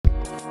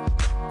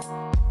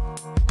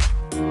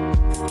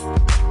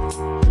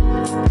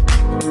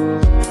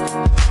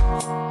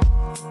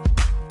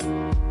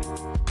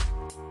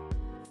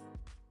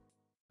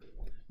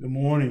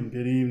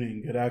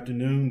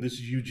afternoon. This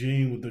is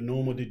Eugene with the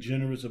Normal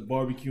Degenerates of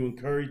Barbecue and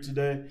Curry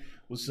today.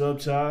 What's up,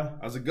 Ty?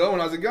 How's it going?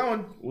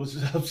 What's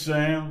up,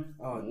 Sam?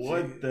 Oh,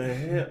 what the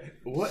hell?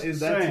 What is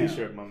that Sam.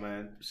 t-shirt, my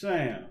man?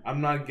 Sam.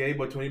 I'm not gay,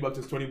 but $20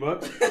 is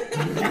 $20.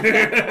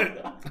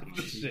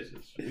 Shit.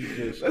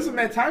 Listen,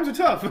 man, times are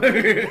tough. Times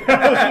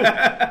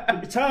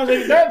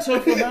ain't that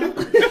tough for now.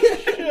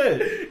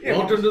 Shit. Yeah,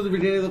 welcome to the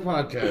beginning of the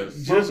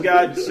podcast. Just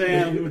got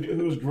Sam,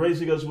 who's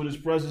gracing us with his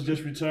presence,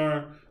 just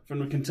returned from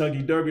the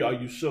Kentucky Derby. Are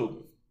you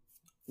sober?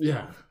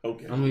 Yeah.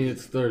 Okay. I mean,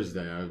 it's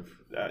Thursday. I've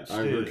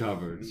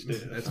recovered.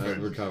 That's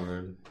I've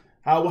recovered.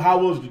 How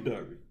was the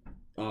Derby?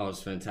 Oh, it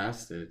was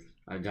fantastic.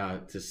 I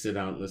got to sit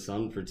out in the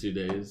sun for 2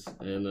 days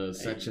in a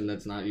section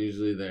that's not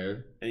usually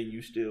there. And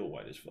you still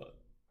white as fuck.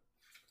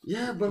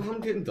 Yeah, but I'm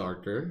getting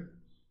darker.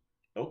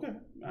 Okay.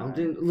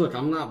 Look,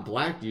 I'm not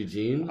black,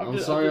 Eugene. I'm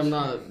sorry I'm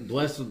not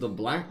blessed with the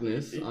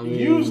blackness. I mean,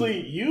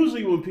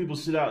 usually when people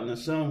sit out in the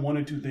sun, one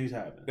or two things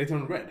happen. They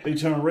turn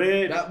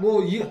red.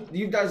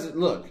 You guys,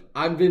 look,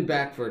 I've been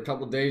back for a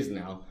couple days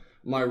now.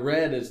 My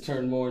red has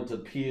turned more into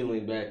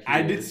peeling back here.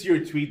 I did see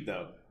your tweet,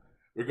 though,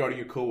 regarding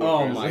your coworkers.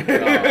 Oh, my God,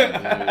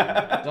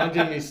 dude. Don't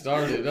get me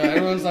started.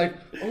 Everyone's like,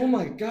 oh,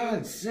 my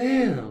God,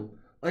 Sam.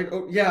 Like,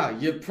 oh, yeah,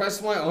 you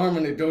press my arm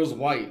and it goes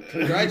white.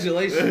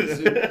 Congratulations.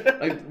 Dude.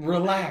 Like,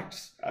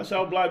 relax. That's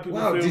how black people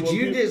feel. Wow, did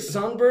you get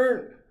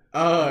sunburned?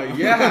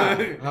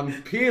 Yeah,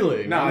 I'm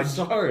peeling. No, I'm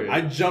sorry. I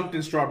jumped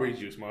in strawberry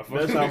juice, motherfucker.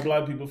 That's how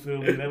black people feel.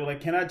 They were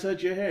like, can I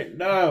touch your hair?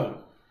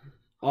 No.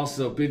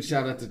 Also, big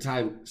shout out to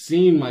Ty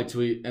seeing my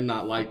tweet and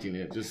not liking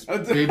it. Just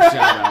big shout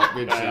out.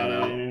 Big shout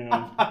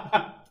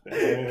out.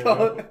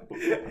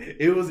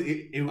 It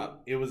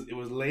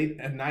was late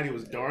at night. It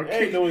was dark.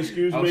 Ain't no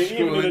excuse, man.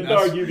 Even in the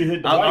dark, you can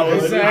hit the light.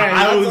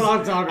 That's what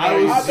I'm talking about.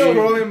 I was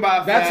scrolling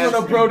by. That's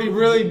when a Brody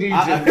really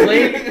needs it.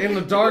 Late in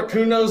the dark,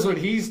 who knows what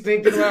he's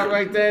thinking about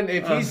right then?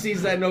 If he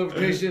sees that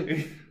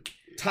notification,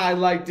 Ty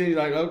liked it.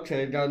 Like,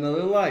 okay, got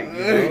another like. You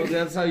know?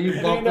 That's how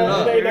you bump it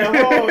up. It ain't that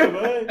hard,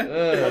 man.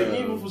 Like,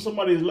 even for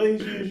somebody as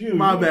lazy as you.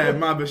 My bad.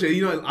 Shit.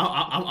 You know,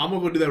 I'm gonna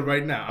go do that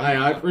right now.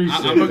 I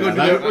appreciate that.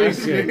 I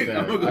appreciate that.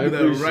 I'm gonna go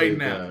do that right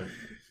now.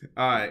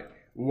 All right.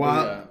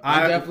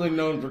 I've definitely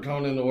known for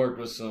coming into work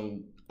with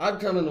some. I've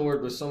come into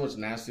work with so much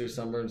nastier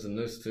sunburns than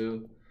this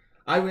too.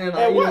 I mean,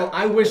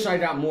 I wish I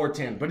got more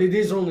tan, but it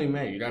is only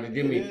May. You got to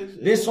give me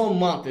this whole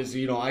month is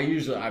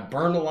I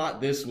burn a lot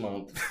this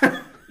month,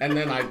 and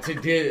then to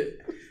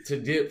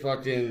get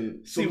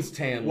fucking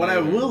tan. What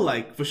later. I will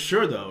like for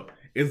sure though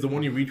is the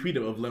one you retweeted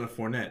of Leonard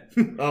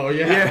Fournette. Oh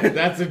yeah,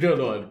 that's a good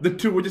one. The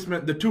two were just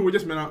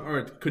men on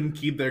Earth couldn't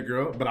keep their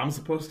girl, but I'm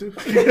supposed to.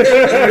 That's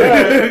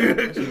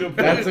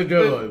a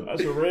good one.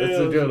 That's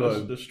a good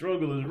one. The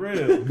struggle is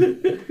real.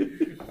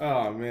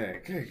 Oh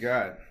man, good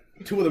God!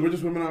 Two of the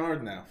richest women on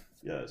Earth now.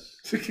 Yes.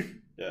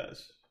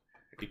 Yes.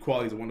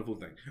 Equality is a wonderful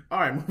thing. All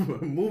right,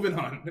 moving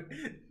on.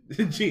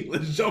 Gee,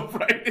 let's jump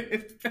right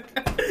in.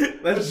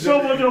 There's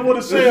so much I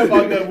want to say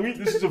about that.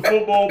 This is a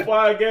football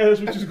podcast.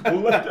 We're just going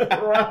to let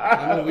that ride.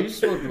 I know, we've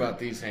spoken about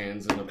these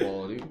hands and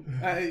equality.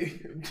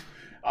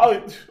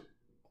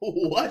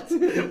 What?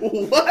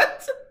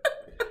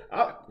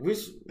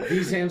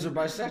 These hands are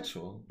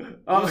bisexual.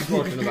 We've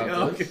spoken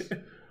about this.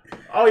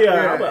 Oh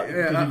yeah,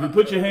 if you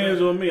put your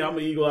hands on me, I'm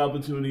an equal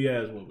opportunity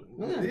ass woman.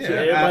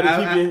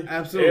 Yeah,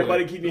 absolutely.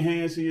 Everybody keep your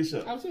hands to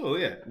yourself.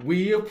 Absolutely, yeah.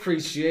 We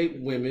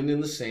appreciate women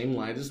in the same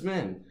light as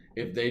men.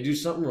 If they do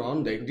something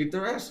wrong, they can get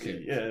their ass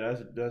kicked. Yeah,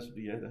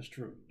 that's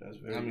true. That's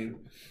very true.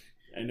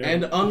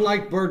 And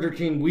unlike Burger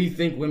King, we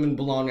think women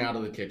belong out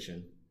of the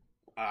kitchen.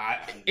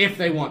 If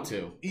they want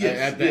to.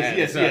 Yes.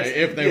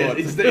 If they want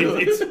to. It's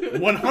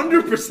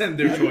 100%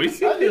 their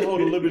choice. I just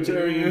hold a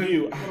libertarian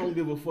view. I don't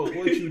give a fuck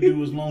what you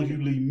do as long as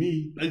you leave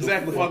me the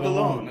fuck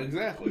alone.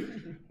 Exactly.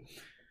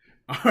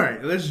 All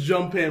right, let's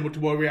jump in to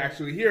what we're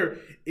actually here.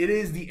 It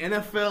is the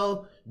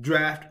NFL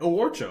Draft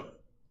Award Show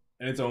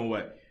in its own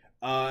way.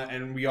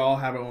 And we all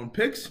have our own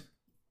picks.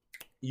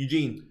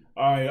 Eugene.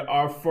 All right,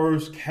 our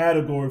first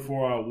category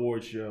for our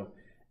award show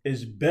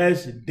is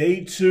Best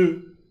Day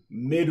 2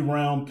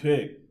 Mid-Round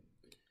Pick.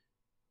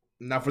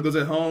 Now, for those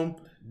at home,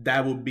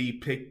 that would be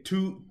pick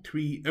 2,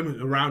 3,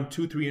 round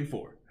 2, 3, and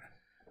 4.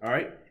 All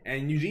right?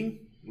 And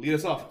Eugene, lead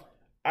us off.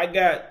 I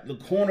got the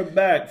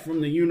cornerback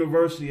from the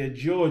University of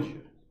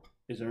Georgia.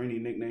 Is there any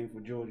nickname for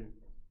Georgia?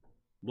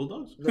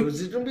 Bulldogs? No, is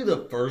this going to be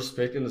the first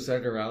pick in the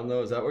second round,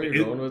 though? Is that what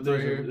you're going with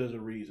right here? There's a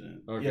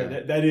reason. Okay.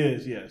 Yeah, that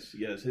is, yes.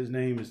 Yes, his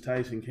name is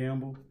Tyson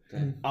Campbell.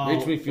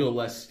 Makes me feel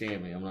less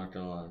scammy, I'm not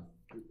going to lie.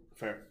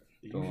 Fair.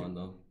 Go on,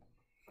 though.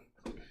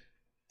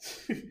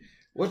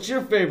 What's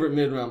your favorite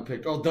mid-round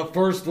pick? Oh, the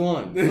first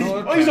one.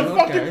 Oh, he's a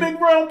fucking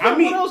mid-round pick.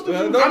 What else did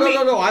you No,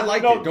 I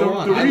like it. Go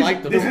on. I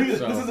like the pick. This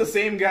is the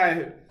same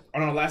guy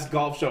on our last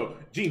golf show.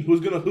 Gene, who's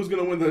gonna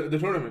win the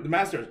tournament, the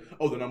Masters?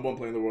 Oh, the number one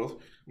player in the world.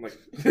 I'm like,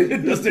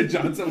 Dustin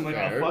Johnson. I'm like,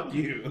 oh, fuck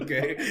you.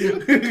 Okay,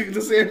 the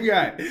same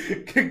guy.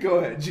 Go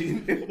ahead,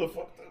 Gene. What the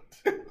fuck?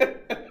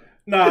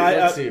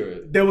 Let's hear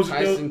it. There was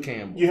Tyson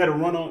Campbell. You had a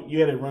run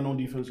on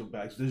defensive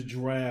backs. This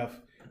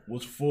draft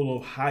was full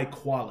of high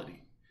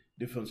quality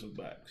defensive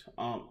backs.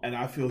 And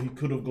I feel he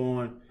could have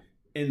gone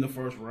in the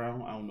first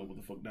round. I don't know what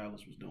the fuck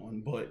Dallas was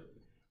doing, but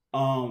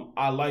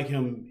I like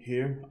him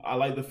here. I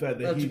like the fact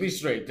that to be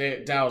straight,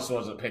 Dallas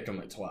wasn't picking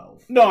him at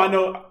 12. No, I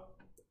know.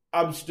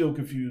 I'm still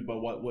confused by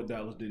what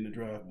Dallas did in the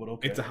draft, but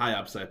okay. It's a high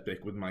upside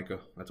pick with Micah.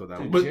 That's what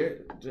that was. But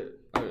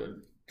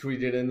can we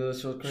get into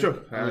this real quick?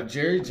 Sure.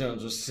 Jerry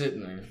Jones was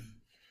sitting there.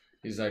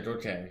 He's like,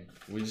 okay,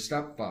 we just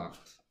got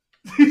fucked.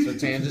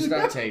 Surtain just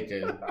got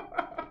taken.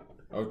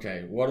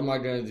 Okay, what am I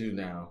going to do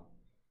now?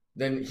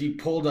 Then he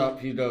pulled up.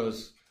 He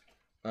goes,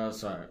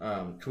 sorry.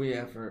 Can we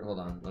ever... Hold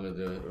on. Let me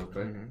do it real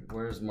quick. Mm-hmm.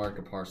 Where's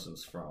Micah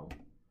Parsons from?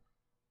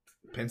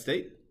 Penn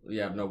State?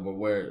 Yeah, no, but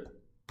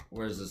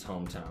where's his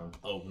hometown?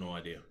 Oh, no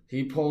idea.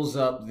 He pulls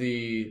up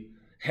the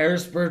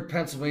Harrisburg,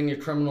 Pennsylvania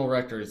criminal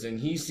records, and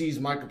he sees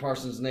Micah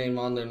Parsons' name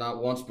on there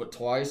not once but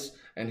twice,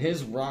 and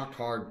his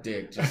rock-hard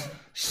dick just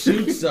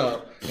shoots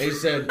up. And he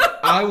said,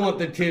 I want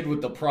the kid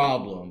with the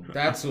problem.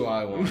 That's who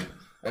I want.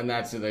 And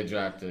that's who they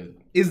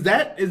drafted. Is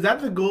that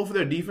the goal for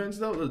their defense,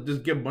 though?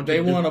 Just get a bunch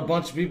They want a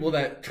bunch of people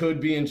that could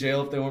be in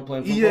jail if they weren't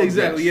playing football? Yeah,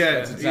 exactly.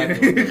 Yes, That's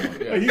exactly what they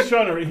want. Yeah. He's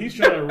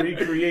trying to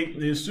recreate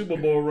his Super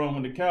Bowl run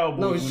with the Cowboys.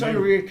 No, he's trying to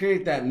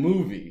recreate that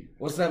movie.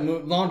 What's that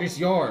movie? Longest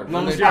Yard.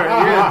 Longest Yard.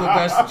 Yeah, the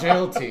best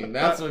jail team.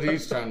 That's what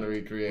he's trying to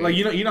recreate. Like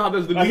you know how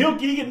there's the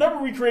he can never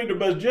recreate the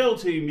best jail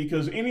team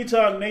because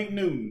anytime Nate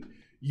Newton,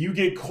 you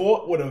get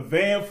caught with a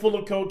van full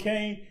of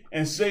cocaine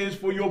and say it's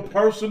for your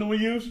personal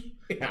use.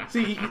 Yeah.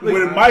 See,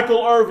 when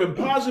Michael Irvin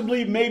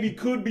possibly maybe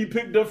could be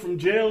picked up from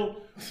jail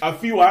a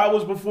few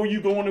hours before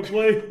you go on to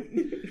play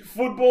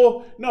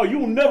football, no, you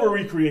will never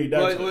recreate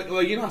that.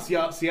 Like you know how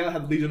Seattle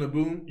had the Legion of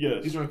Boom?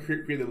 Yes. He's trying to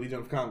create the Legion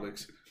of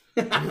Convicts.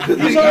 He's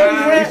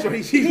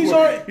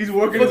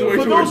working his way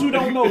for those who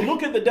don't know,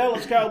 look at the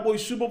Dallas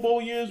Cowboys Super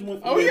Bowl years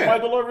when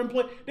Michael Irvin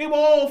played. They were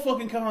all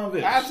fucking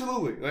convicts.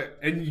 Absolutely.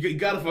 And you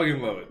gotta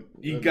fucking love it.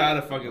 You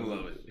gotta fucking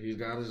love it. He's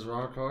got his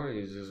rock hard.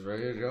 He's just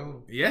ready to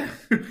go. Yeah.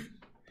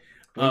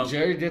 When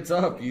Jerry gets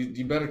up,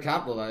 you better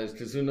capitalize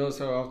because who knows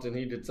how often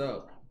he gets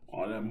up.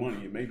 All that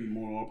money, it may be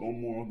more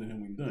often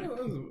than we think.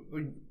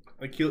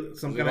 Like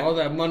some kind of all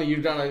that money,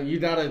 you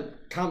gotta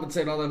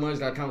compensate. All that money's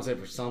gotta compensate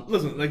for something.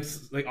 Listen,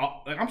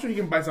 I'm sure you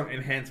can buy some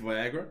enhanced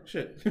Viagra.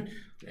 Shit,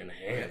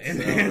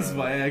 enhanced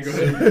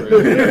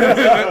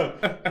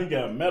Viagra. He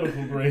got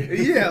medical grade.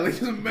 Yeah, like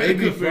some medical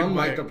maybe from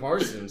Micah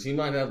Parsons. He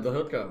might have the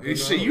hookup.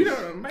 Shit, you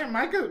know, man,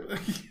 Micah.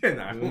 Yeah,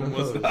 nah,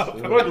 what's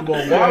up? First of all,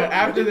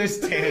 after this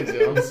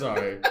tangent, I'm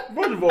sorry.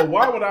 First of all,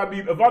 why would I be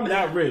if I'm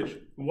not rich?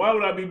 Why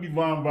would I be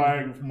buying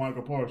Viagra for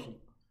Micah Parsons?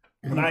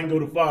 When I can go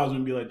to Pfizer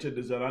and be like, check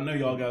this out. I know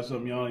y'all got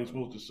something y'all ain't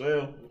supposed to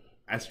sell.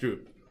 That's true.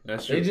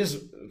 They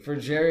just, for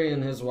Jerry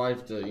and his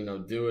wife to,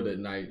 do it at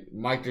night,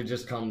 Micah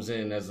just comes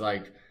in as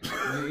like,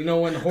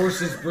 when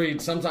horses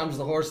breed, sometimes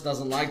the horse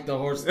doesn't like the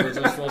horse that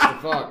they're supposed to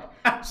fuck.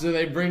 So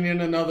they bring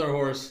in another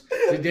horse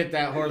to get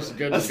that horse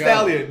good to go. A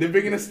stallion. They're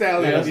bringing a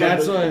stallion. Yeah,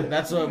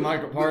 that's what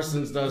Micah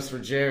Parsons does for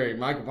Jerry.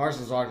 Micah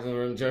Parsons walks in the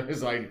room,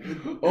 Jerry's like,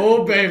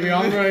 oh, baby,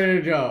 I'm ready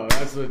to go.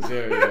 That's what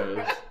Jerry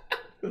does.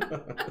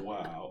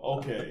 Wow.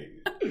 Okay.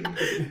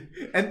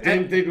 And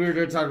didn't think we were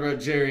going to talk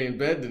about Jerry in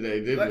bed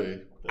today, did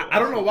we? I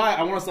don't know why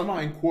I want to somehow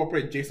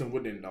incorporate Jason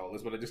Witten into all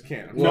this, but I just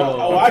can't. I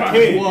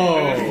can't.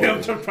 Whoa.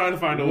 I'm trying to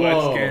find a way. I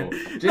just can't.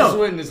 Jason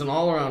Witten is an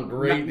all-around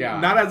great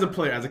guy. Not as a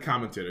player, as a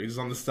commentator. He's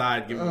on the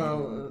side. Come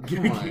on.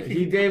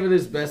 He gave it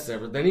his best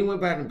effort. Then he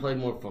went back and played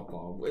more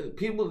football.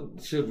 People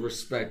should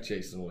respect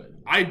Jason Witten.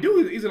 I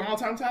do. He's an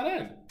all-time tight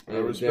end. I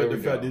respect the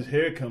fact his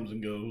hair comes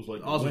and goes.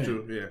 Like also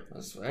true, yeah.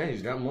 That's right.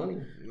 He's got money.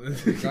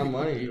 He's got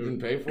money. He can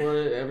pay for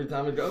it every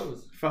time it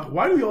goes. Fuck,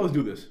 why do we always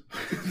do this?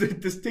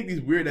 Just take these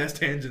weird ass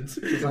tangents.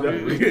 I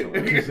probably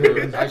shouldn't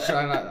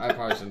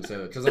say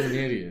that because I'm an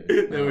idiot.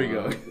 There we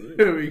go.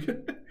 There we go.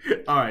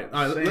 All right.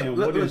 Sam,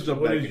 let's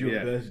jump back. What is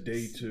your best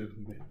day too?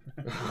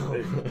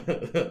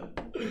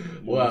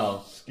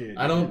 Well,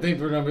 I don't think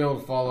we're gonna be able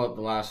to follow up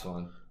the last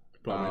one.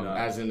 Probably not.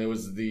 As in, it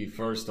was the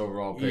first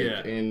overall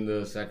pick in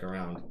the second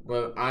round.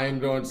 But I am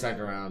going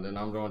second round, and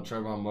I'm going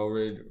Trevon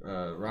Moehrig,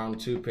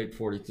 round 2, pick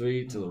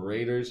 43 to the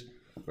Raiders.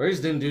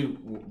 Raiders didn't do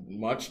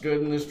much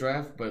good in this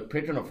draft, but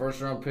picking a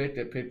first-round pick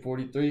at pick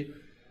 43,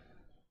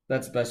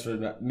 that's the best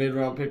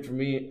mid-round pick for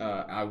me.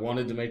 I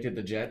wanted to make it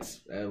the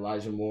Jets,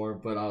 Elijah Moore,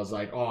 but I was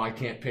like, I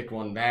can't pick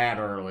one that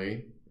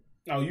early.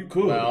 Oh, you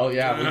could. Well,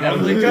 yeah, we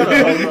definitely could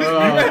have. You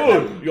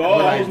could.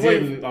 I was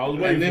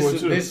waiting for it,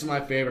 too. This is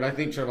my favorite. I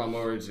think Trevon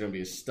Moehrig is going to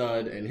be a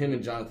stud, and him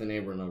and Jonathan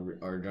Abram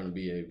are going to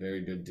be a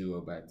very good duo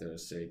back there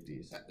as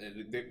safeties.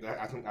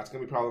 That's going to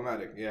be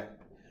problematic, yeah.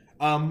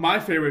 My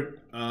favorite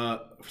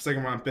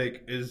second round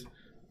pick is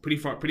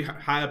pretty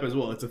high up as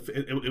well.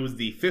 It was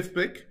the 5th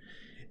pick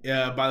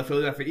by the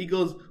Philadelphia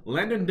Eagles.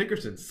 Landon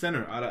Dickerson,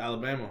 center out of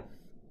Alabama.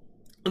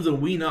 So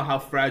we know how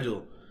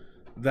fragile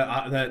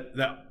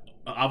that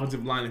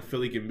offensive line in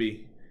Philly can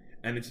be,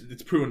 and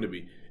it's proven to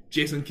be.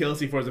 Jason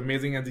Kelce, for as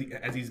amazing as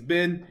he's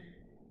been,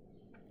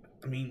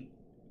 I mean,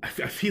 I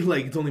feel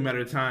like it's only a matter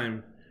of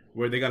time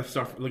where they got to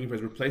start looking for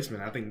his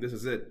replacement. I think this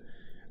is it.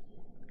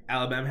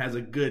 Alabama has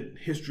a good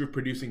history of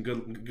producing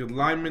good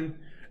linemen.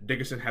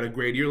 Dickerson had a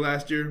great year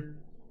last year.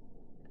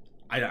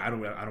 I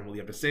don't really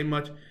have to say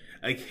much.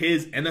 Like,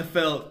 his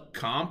NFL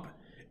comp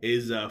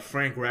is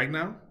Frank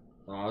Ragnow.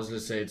 I was gonna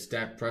say it's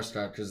Dak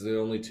Prescott because they're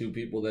the only two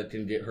people that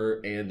can get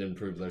hurt and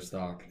improve their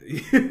stock.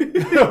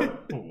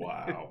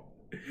 Wow.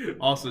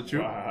 Also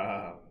true.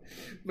 Wow.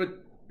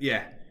 But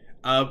yeah,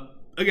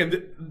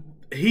 again,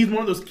 he's one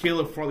of those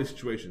Caleb Farley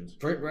situations.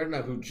 Frank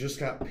Ragnow, who just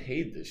got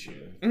paid this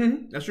year.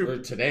 Mm-hmm. That's true. Or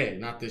today,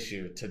 not this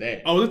year.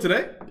 Today. Oh, was it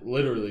today?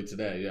 Literally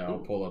today. Yeah, I'll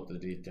pull up the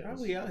details.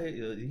 Probably out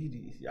here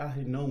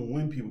knowing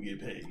when people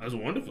get paid. That was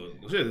wonderful.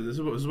 Shit, this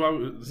is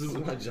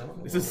my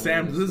job. This is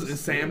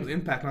Sam's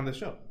impact on the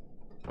show.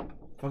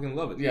 Fucking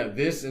love it. Yeah,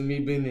 this and me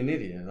being an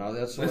idiot.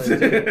 That's what I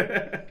do.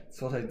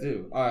 That's what I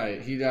do. All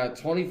right, he got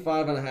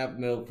 $25.5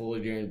 million fully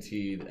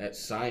guaranteed at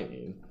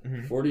signing,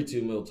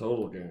 $42 million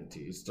total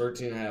guarantees,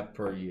 $13.5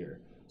 per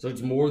year. So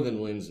it's more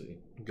than Lindsey.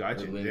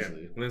 Gotcha.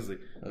 Lindsey. Yeah, Lindsey.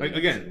 Like,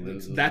 again,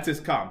 Lindsey. that's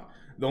his comp.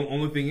 The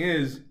only thing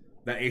is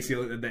that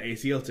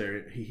ACL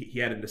tear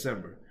he had in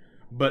December.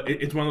 But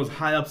it's one of those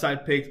high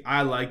upside picks.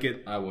 I like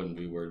it. I wouldn't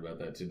be worried about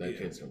that too. That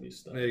kid's gonna be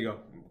stuck. There you go.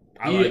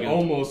 He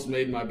almost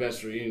made my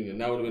best reunion.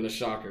 That would have been a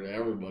shocker to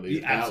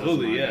everybody.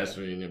 Absolutely, that was my best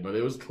reunion, but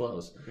it was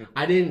close.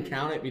 I didn't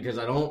count it because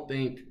I don't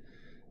think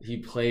he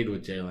played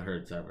with Jalen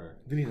Hurts ever.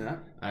 Did he not?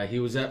 He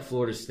was at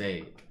Florida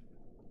State.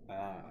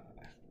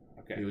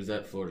 Okay. He was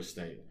at Florida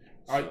State.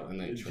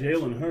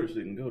 Jalen Hurts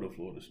didn't go to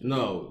Florida State.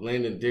 No,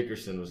 Landon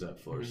Dickerson was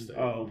at Florida State.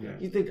 Oh, okay.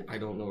 You think I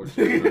don't know where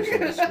Jalen Hurts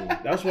went to school?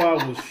 That's why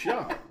I was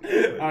shocked.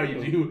 All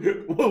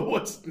right,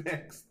 what's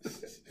next?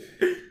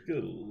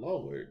 Good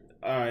Lord.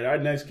 All right, our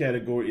next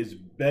category is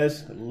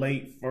best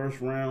late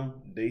first round,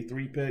 day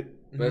 3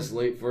 pick. Best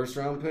late first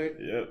round pick?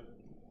 Yep.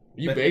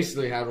 You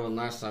basically had one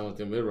last time with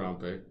your mid round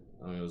pick.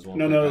 I mean, it was one.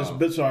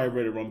 Sorry, I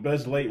read it wrong.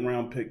 Best late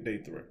round pick, day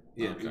 3.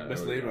 Yeah, okay,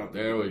 best late round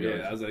pick. There we go.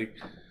 Yeah, I was like,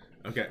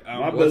 okay.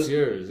 What's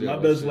yours? My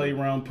best late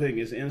round pick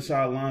is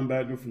inside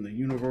linebacker from the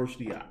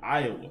University of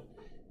Iowa,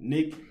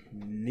 Nick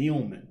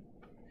Nealman.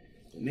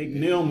 Nick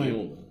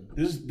Nealman.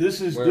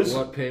 This is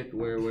what pick?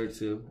 Where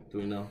to? Do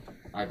we know?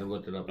 I can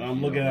look it up. I'm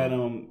looking at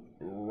him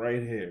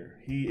right here.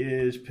 He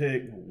is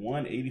pick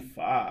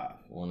 185.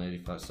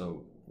 185.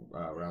 So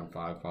round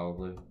 5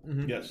 probably.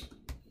 Mm-hmm. Yes.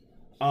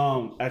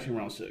 Actually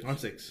round 6. Round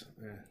 6.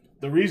 Yeah.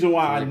 The reason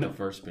why I know the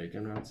first pick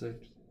in round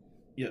 6.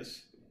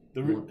 Yes.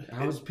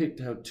 How was picked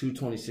to have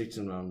 226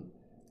 in round?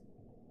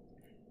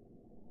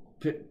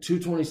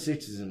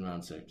 226 is in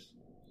round 6.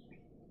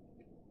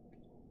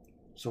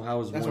 So how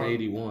was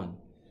 181?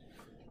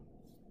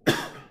 That's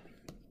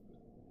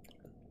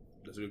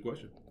a good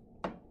question.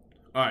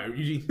 All right,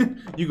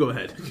 Eugene, you go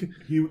ahead.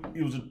 He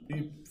was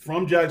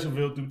from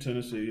Jacksonville through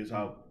Tennessee is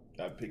how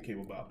that pick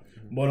came about.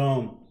 But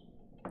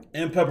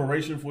in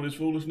preparation for this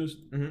foolishness,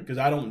 because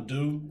I don't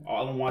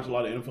watch a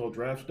lot of NFL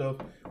draft stuff.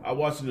 I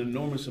watched an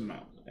enormous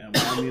amount, and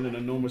I mean an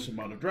enormous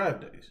amount of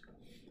draft days.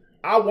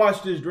 I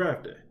watched this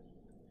draft day.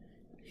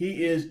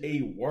 He is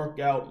a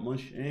workout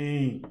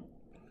machine,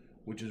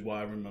 which is why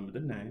I remember the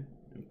name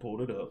and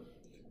pulled it up.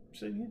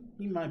 So yeah,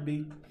 he might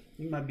be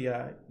all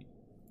right.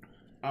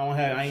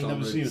 I ain't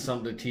never seen him.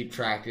 Something to keep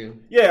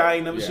tracking. Yeah, I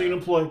ain't never seen him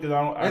play because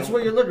That's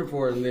what you're looking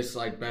for in this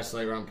like best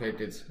late round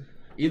pick. It's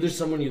either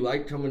someone you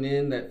like coming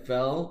in that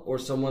fell, or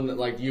someone that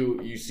like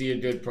you see a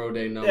good pro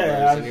day numbers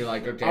and you're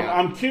like, okay,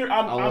 I'm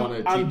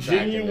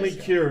genuinely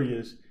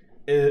curious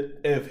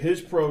if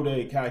his pro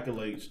day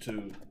calculates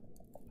to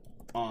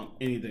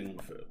anything on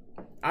the field.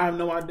 I have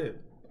no idea.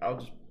 I'll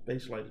just pay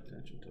slight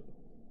attention to it.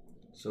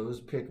 So this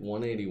pick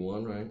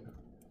 181, right?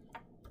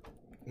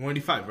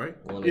 185, right?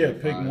 185.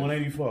 Yeah, pick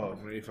 185.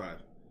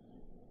 185.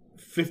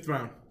 5th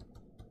round.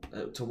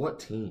 To what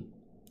team?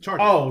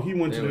 Chargers. Oh, he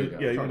went to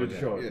the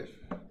Chargers.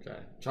 Yeah. Okay.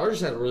 Chargers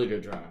had a really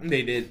good draft.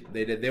 They did.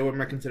 They were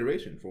my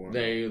consideration for him.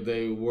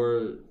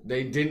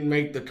 They didn't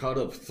make the cut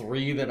of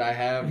 3 that I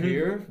have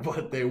here,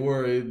 but they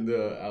were in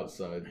the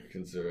outside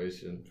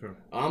consideration. Sure.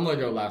 I'm gonna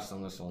go last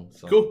on this one.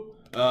 So. Cool.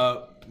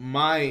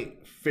 My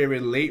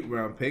favorite late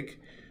round pick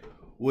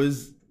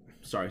was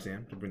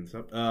Sam to bring this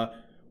up.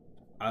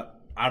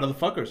 Out of the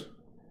fuckers,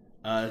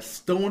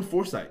 Stone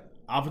Forsythe,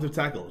 offensive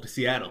tackle to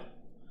Seattle,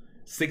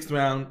 6th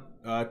round,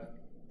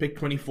 pick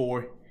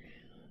 24.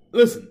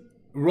 Listen,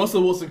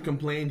 Russell Wilson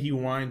complained, he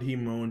whined, he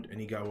moaned, and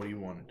he got what he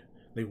wanted.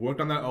 They worked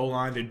on that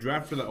O-line, they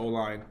drafted the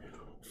O-line.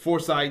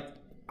 Forsythe,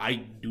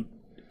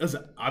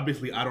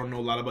 obviously I don't know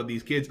a lot about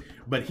these kids,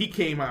 but he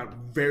came out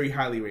very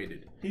highly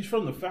rated. He's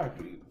from the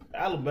factory.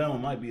 Alabama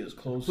might be as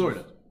close.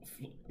 Florida.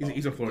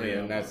 He's in Florida. Yeah,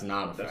 and that's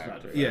not a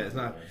factor. Yeah, it's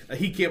not.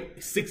 He came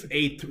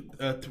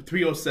 6'8",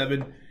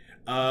 307.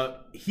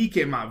 He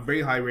came out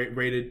very high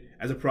rated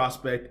as a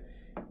prospect.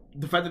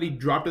 The fact that he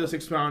dropped to the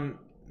 6th round,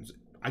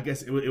 I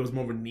guess it was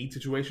more of a need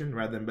situation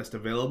rather than best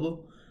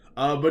available.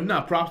 But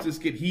no, props to this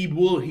kid. He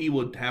will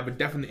have a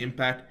definite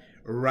impact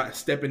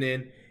stepping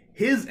in.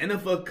 His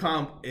NFL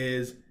comp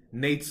is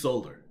Nate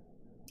Solder.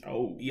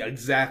 Oh. Yeah,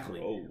 exactly.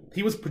 Oh.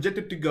 He was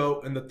projected to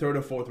go in the 3rd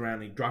or 4th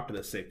round. He dropped to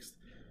the 6th.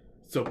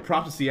 So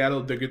props to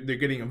Seattle. They're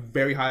getting a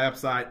very high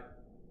upside,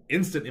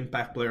 instant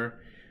impact player.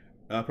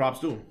 Props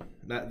too.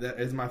 That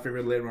is my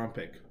favorite late round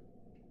pick.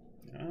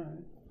 All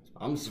right.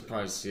 I'm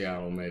surprised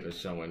Seattle made a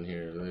showing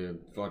here. They had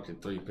fucking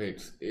 3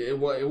 picks. It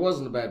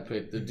wasn't a bad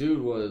pick. The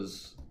dude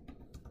was.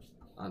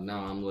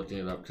 Now I'm looking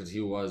it up because he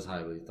was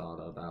highly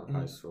thought of out of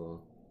high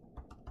school.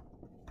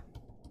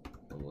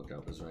 I'll look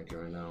up his ranking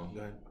right now. Go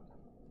ahead.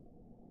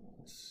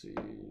 Let's see.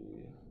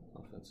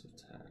 Offensive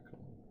tackle.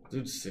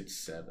 Dude's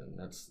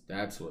 6'7".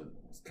 That's what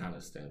kind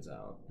of stands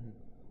out.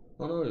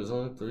 Oh no, he was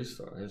only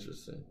 3-star.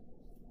 Interesting.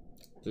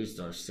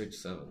 3-star,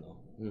 6'7"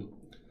 though.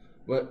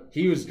 But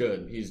he was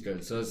good. He's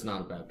good. So it's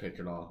not a bad pick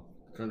at all.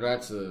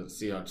 Congrats to the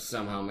Seahawks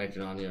somehow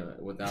making it on here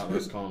without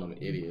us calling them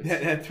idiots.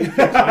 They had 3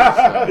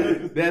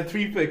 picks. They had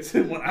 3 picks.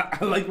 I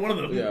like one of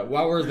them. Yeah,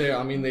 while we're there,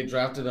 I mean, they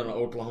drafted an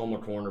Oklahoma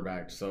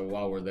cornerback. So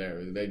while we're there,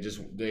 they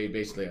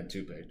basically had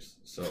 2 picks.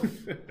 So,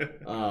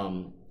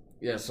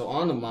 yeah. So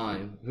on to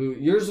mine.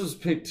 Yours was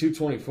picked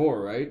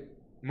 224, right?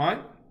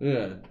 Mine?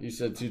 Yeah, you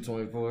said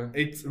 224.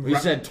 We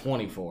said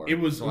 24. It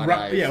was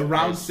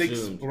round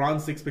 6.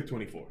 Round 6, pick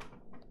 24.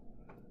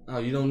 Oh,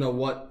 you don't know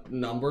what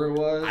number it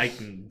was? I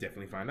can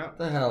definitely find out. What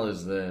the hell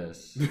is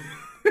this?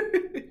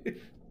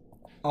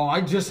 Oh,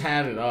 I just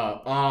had it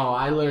up. Oh,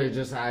 I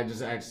just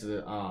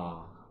exited.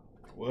 Oh.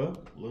 Well,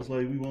 looks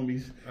like we won't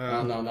be.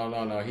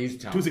 No. He's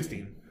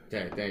 216.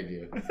 Okay, thank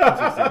you.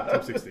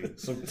 216.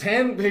 So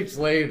 10 picks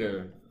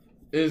later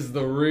is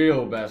the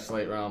real best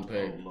late round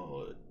pick. Oh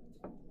Lord.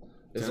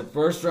 It's a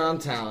first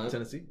round talent.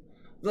 Tennessee.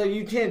 Like,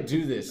 you can't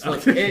do this.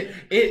 Like, it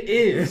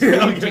is. You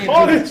can't do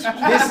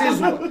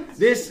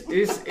this.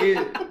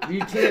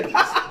 You can't.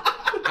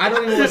 I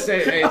don't even want to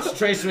say, hey, it's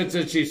Trey Smith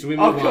to the Chiefs, so we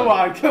move on. Come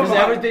on. Because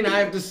everything I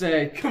have to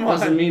say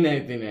doesn't mean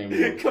anything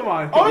anymore. Come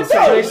on. It's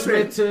Trey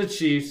Smith to the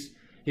Chiefs.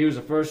 He was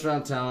a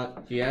first-round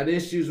talent. He had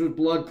issues with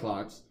blood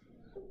clots.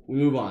 We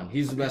move on.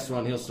 He's the best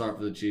one. He'll start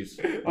for the Chiefs.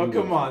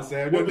 Come on,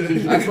 Sam.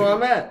 That's where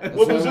I'm at.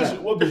 What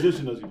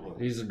position does he play?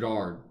 He's a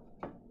guard.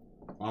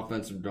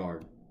 Offensive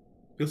guard.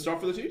 He'll start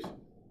for the Chiefs?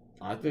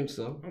 I think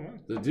so. Oh, wow.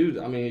 The dude,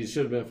 I mean, he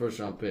should have been a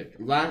first-round pick.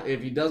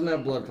 If he doesn't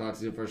have blood clots,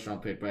 he's a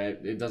first-round pick, but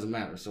it doesn't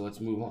matter, so let's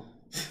move on.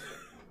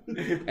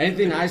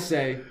 Anything I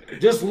say,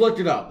 just look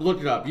it up. Look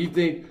it up. You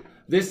think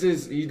this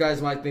is, you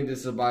guys might think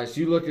this is a bias.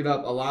 You look it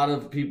up. A lot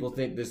of people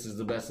think this is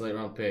the best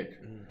late-round pick.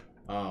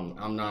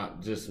 I'm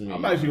not just me.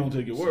 I'm actually going to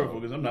take your word for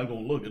it because I'm not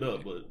going to look it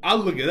up, but I'll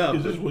look it up.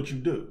 Because this is what you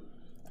do.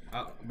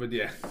 But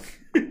yeah,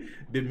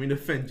 didn't mean to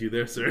offend you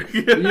there, sir.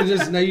 you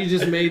just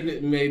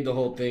made the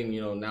whole thing.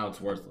 Now it's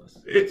worthless.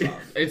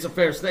 It's a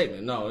fair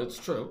statement. No, it's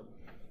true.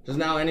 Because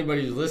now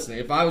anybody who's listening,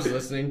 if I was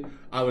listening,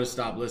 I would have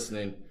stopped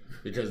listening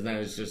because then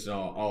it's just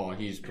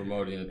he's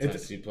promoting a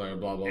Tennessee player.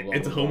 Blah blah blah.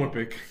 It's a homer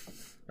pick.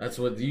 That's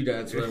what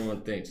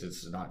everyone thinks.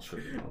 It's not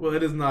true. Well,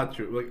 it is not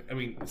true. Like, I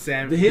mean,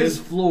 Sam. His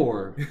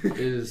floor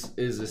is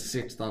a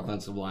 6th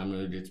offensive lineman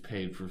who gets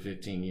paid for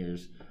 15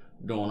 years.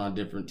 Going on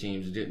different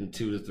teams, getting $2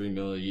 to $3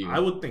 million a year. I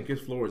would think his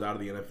floor is out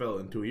of the NFL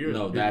in 2 years.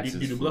 No, that's you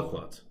his do floor. blood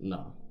clots.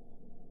 No,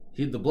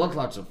 the blood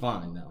clots are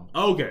fine now.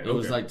 Okay, it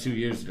was like 2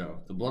 years ago.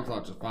 The blood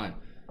clots are fine.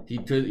 He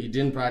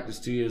didn't practice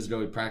 2 years ago.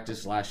 He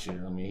practiced last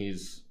year. I mean,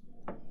 he's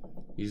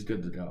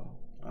good to go.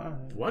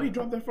 Why did he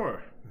drop that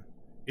far?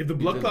 If the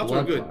blood clots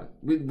were good,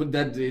 but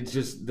it's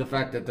just the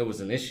fact that there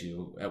was an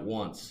issue at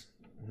once.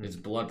 Mm-hmm. It's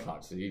blood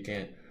clots. So you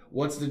can't.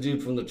 What's the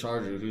dude from the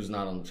Chargers who's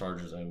not on the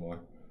Chargers anymore?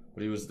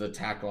 But he was the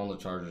tackle on the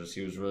Chargers.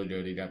 He was really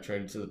good. He got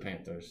traded to the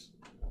Panthers.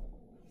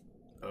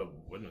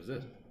 When was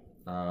this?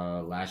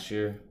 Last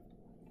year.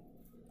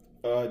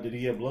 Did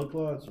he have blood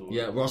clots? Or?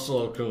 Yeah,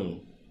 Russell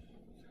Okung.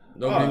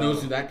 Nobody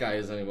knows who that guy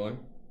is anymore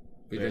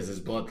because his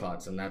blood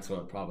clots, and that's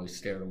what probably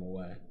scared him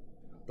away.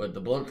 But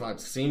the blood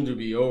clots seem to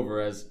be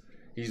over as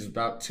he's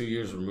about 2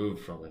 years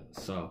removed from it.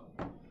 So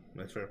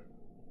that's fair.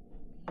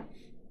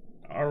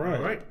 All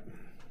right.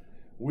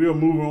 We are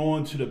moving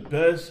on to the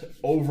best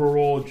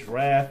overall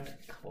draft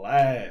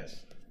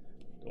class.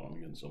 Oh, I'm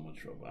getting so much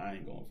trouble. I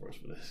ain't going first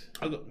for this.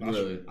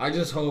 Really? I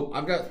just hope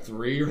I've got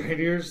 3 right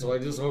here, so I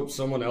just hope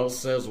someone else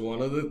says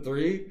one of the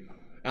 3.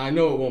 And I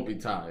know it won't be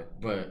tied,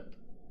 but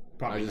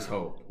probably I just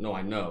hope. No,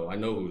 I know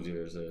who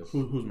yours is.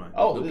 Who's mine?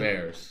 Oh, the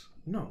Bears.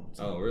 No.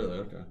 Oh, really?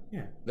 Okay.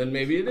 Yeah. Then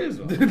maybe it is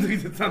one. Maybe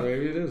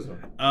it is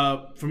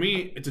one. For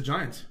me, it's a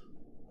Giants.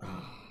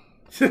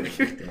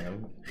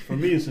 Damn. For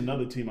me, it's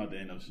another team out the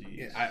NFC.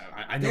 Yeah,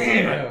 I know.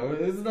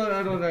 Damn, it's not.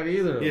 I don't know that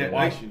either. Yeah,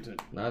 Washington.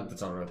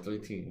 That's all right. 3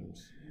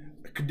 teams.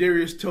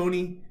 Kadarius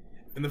Toney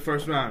in the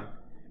first round,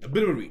 a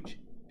bit of a reach.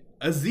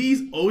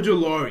 Azeez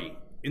Ojulari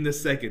in the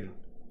second,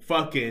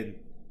 fucking.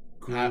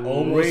 I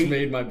almost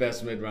made my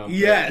best mid-round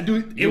pick. Yeah,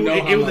 dude.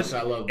 I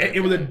love that. It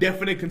was a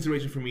definite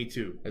consideration for me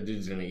too. That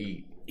dude's gonna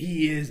eat.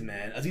 He is,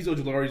 man. Azeez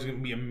Ojulari is gonna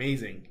be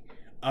amazing.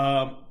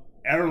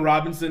 Aaron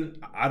Robinson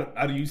out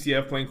of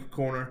UCF playing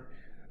corner.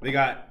 They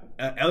got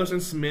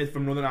Ellerson Smith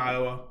from Northern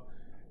Iowa.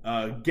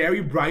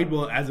 Gary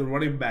Bridewell as a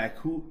running back.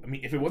 Who, I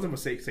mean, if it wasn't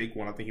for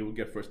Saquon, I think he would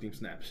get first team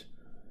snaps.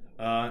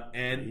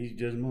 And he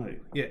just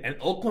might. Yeah, and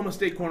Oklahoma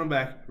State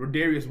cornerback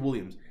Rodarius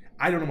Williams.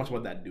 I don't know much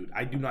about that dude.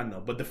 I do not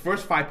know. But the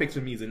first 5 picks for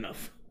me is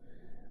enough.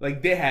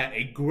 Like, they had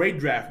a great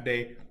draft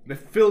day. They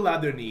filled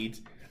out their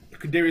needs.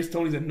 Kadarius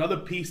Toney's another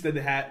piece that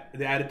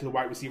they added to the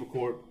wide receiver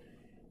corps.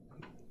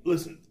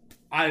 Listen,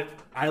 I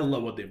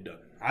love what they've done.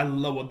 I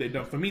love what they've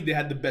done. For me, they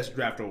had the best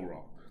draft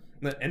overall.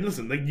 And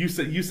listen, like you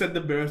said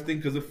the Bears thing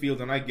because of Fields,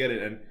 and I get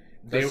it. And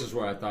this is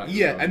where I thought.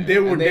 Yeah, and they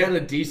had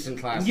a decent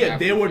class. Yeah,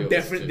 they were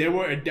definitely they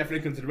were a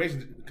definite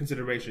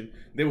consideration.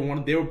 They were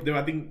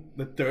I think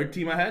the third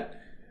team I had,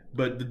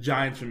 but the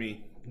Giants for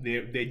me,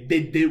 they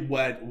did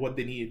what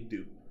they needed to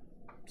do.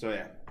 So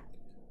yeah,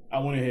 I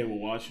went ahead with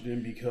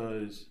Washington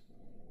because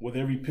with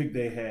every pick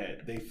they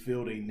had, they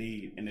filled a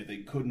need, and if they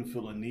couldn't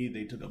fill a need,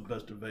 they took a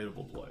best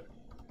available player.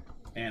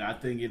 And I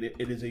think it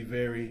is a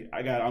very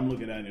I'm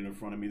looking at it in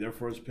front of me. Their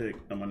first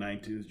pick, number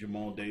 19, is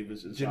Jamal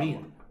Davis.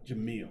 Jamil.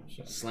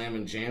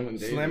 Slamming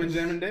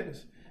Jamin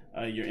Davis.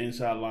 Your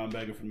inside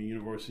linebacker from the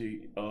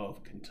University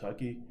of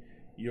Kentucky.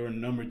 Your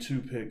number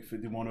 2 pick,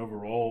 51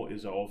 overall,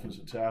 is an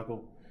offensive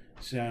tackle.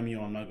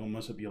 Samuel, I'm not going to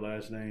mess up your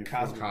last name.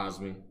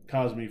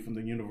 Cosme from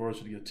the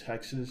University of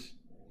Texas.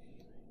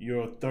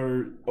 Your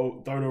third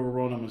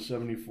overall, number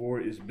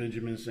 74, is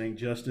Benjamin St.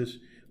 Justice.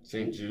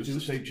 St. Juice.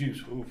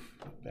 Oof.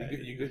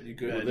 You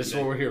good. Well, this is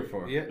what we're here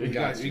for. Yeah, we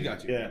got you.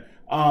 Yeah.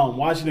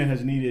 Washington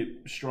has needed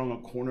stronger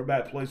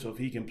cornerback play, so if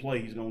he can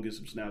play, he's going to get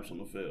some snaps on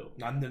the field.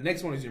 Now, the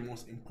next one is your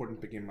most important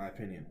pick, in my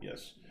opinion.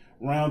 Yes.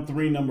 Round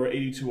 3, number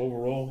 82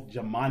 overall,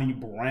 Jamani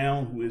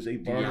Brown, who is a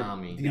burner.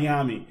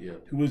 Diami.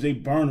 Yep. Who is a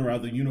burner out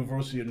of the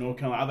University of North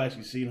Carolina. I've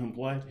actually seen him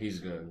play. He's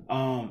good.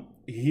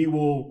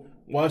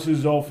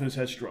 Washington's offense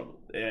has struggled.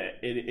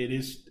 It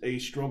is a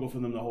struggle for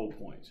them to hold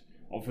points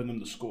or for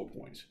them to score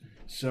points.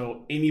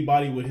 So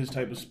anybody with his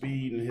type of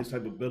speed and his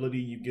type of ability,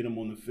 you get him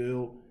on the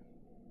field.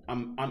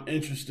 I'm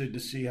interested to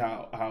see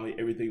how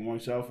everything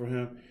works out for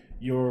him.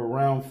 Your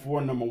round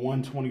 4, number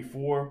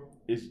 124,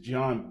 is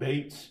John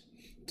Bates,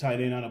 tight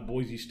end out of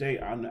Boise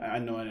State. I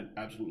know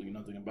absolutely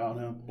nothing about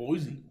him.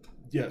 Boise?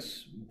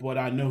 Yes, but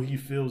I know he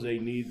fills a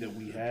need that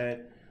we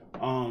had.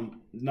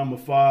 Number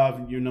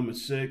 5, your number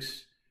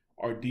 6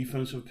 are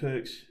defensive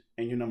picks,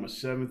 and your number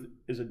 7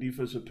 is a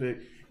defensive pick.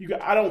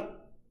 I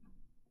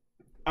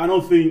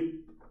don't think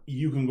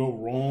you can go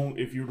wrong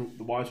if you're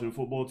the Washington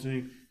football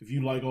team if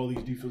you like all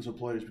these defensive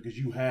players because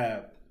you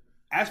have.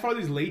 As far as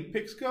these late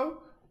picks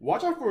go,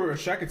 watch out for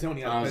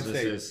Shakatoni out of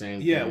Penn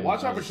State.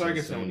 Watch out for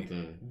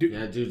Shakatoni.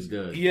 Yeah, dude's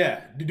good.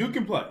 Yeah, the dude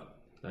can play.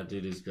 That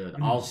dude is good.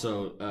 Mm-hmm.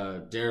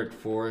 Also, Derek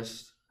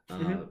Forrest,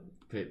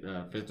 fifth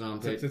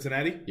round pick.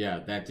 Cincinnati? Yeah,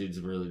 that dude's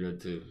really good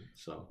too.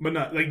 So, but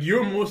not like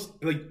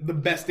the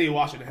best day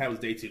Washington had was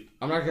day 2.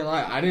 I'm not gonna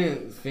lie, I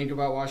didn't think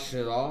about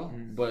Washington at all.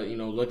 But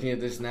looking at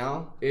this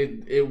now,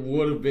 it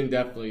would have been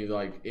definitely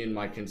like in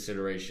my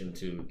consideration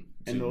to.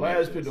 And the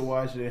last pick that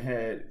Washington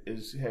had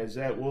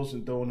Zach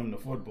Wilson throwing him the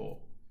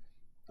football.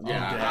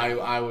 Yeah,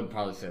 I would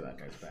probably say that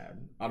guy's bad.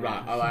 I'm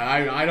not.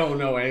 I don't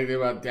know anything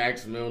about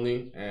Dax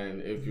Milne,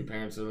 and if your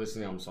parents are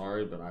listening, I'm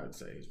sorry, but I would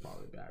say he's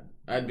probably bad.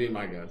 That'd be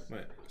my guess.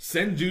 Right.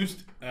 Send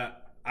Juiced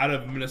out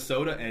of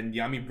Minnesota and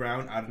Yami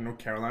Brown out of North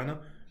Carolina,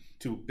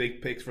 2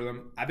 big picks for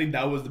them. I think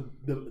that was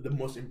the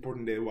most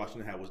important day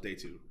Washington had was day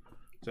 2.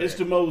 So, it's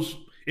the most.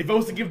 If I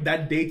was to give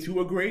that day 2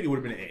 a grade, it would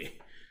have been an A.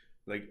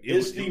 Like it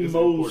was the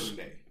most.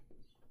 Day.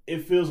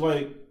 It feels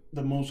like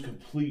the most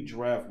complete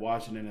draft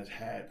Washington has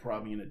had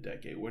probably in a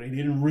decade, where they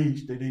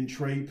didn't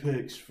trade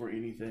picks for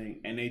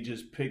anything, and they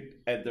just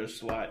picked at their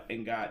slot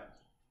and got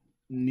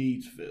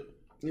needs filled.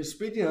 Yeah,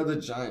 speaking of the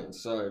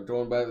Giants,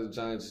 going back to the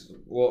Giants.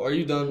 Well, are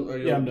you done?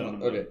 I'm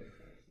done. Okay.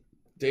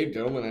 Dave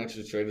Gettleman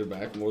actually traded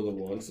back more than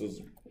once. It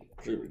was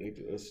pretty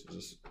ridiculous.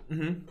 Just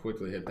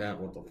quickly hit that.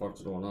 What the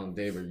fuck's going on,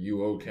 Dave? Are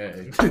you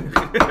okay? Are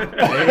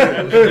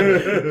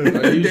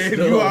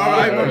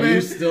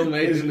you still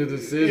making the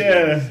decision?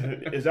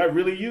 Yeah. Is that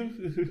really you?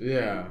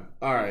 Yeah.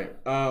 All right.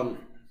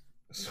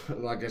 So,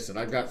 like I said,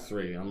 I've got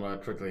 3. I'm gonna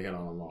quickly hit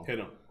on them all. Hit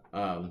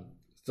them.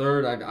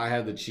 Third, I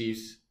had the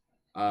Chiefs.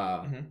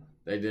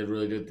 They did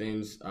really good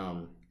things.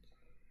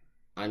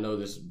 I know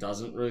this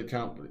doesn't really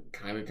count, but it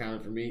kind of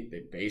counted for me.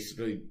 They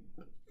basically,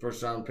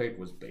 first round pick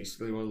was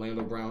basically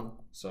Orlando Brown.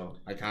 So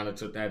I kind of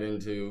took that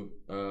into.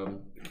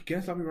 Can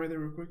I stop you right there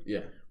real quick?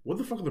 Yeah. What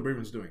the fuck are the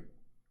Ravens doing?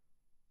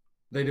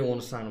 They didn't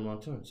want to sign him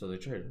long term, so they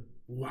traded him.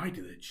 Why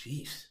do the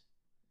Chiefs?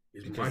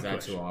 Because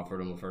that's who offered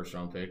him a first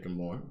round pick and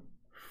more.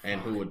 And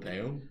who would pay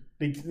him?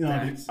 I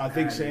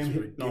think Sam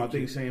hit him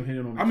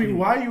on the team.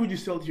 Why would you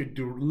sell to your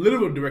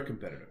literal direct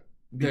competitor?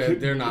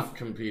 They're not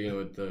competing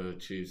with the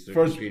Chiefs. They're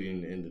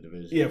competing in the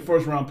division. Yeah,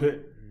 first round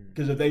pick.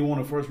 Because if they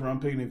want a first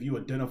round pick, and if you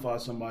identify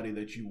somebody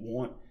that you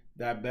want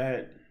that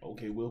bad,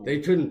 okay,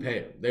 They couldn't pay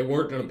him. They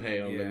weren't going to pay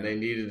him, and they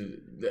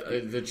needed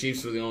the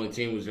Chiefs were the only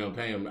team who was going to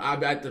pay him. I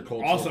bet the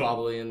Colts also,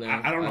 probably in there.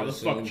 I don't know the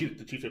fuck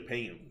the Chiefs are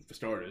paying him for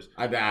starters.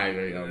 I've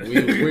been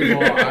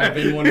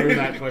wondering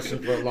that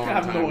question for a long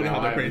time now.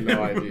 I have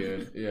no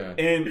idea. Yeah.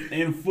 And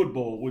in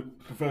football, with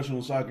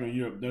professional soccer in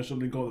Europe, there's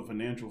something called the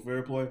financial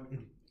fair play,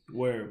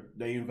 where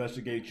they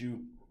investigate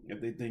you if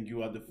they think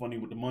you are the funny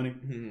with the money.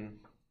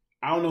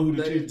 I don't know who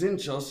the Chiefs. Didn't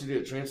Chelsea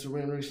get a transfer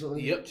ban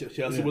recently? Yep,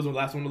 Chelsea was the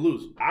last one to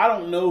lose. I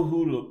don't know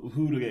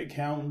who the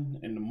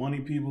accountant and the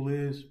money people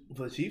is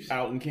for the Chiefs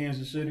out in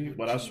Kansas City,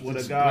 but I swear to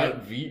Brett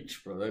God,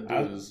 Veach, bro, that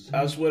dude is.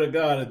 I swear to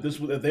God,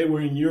 if they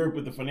were in Europe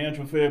with the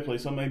financial fair play,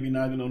 some may be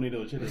knocking on their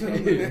door.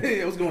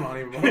 Yeah, what's going on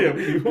here, bro? Yeah,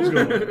 what's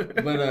going on?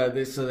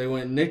 But they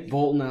went Nick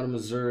Bolton out of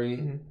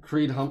Missouri,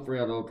 Creed Humphrey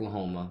out of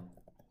Oklahoma.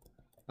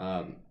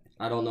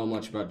 I don't know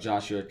much about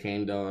Joshua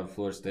Kane-Doe out of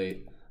Florida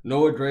State.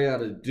 Noah Gray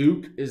out of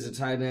Duke is a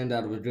tight end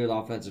out of a good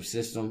offensive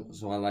system,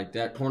 so I like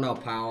that. Cornell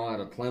Powell out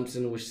of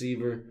Clemson,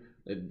 receiver.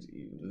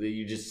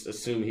 You just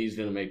assume he's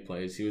going to make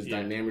plays. He was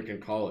dynamic in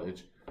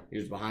college. He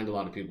was behind a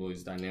lot of people.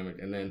 He's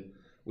dynamic. And then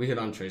we hit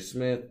on Trey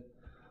Smith.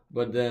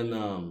 But then,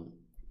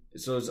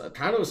 so it's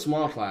kind of a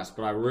small class,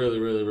 but I really,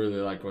 really,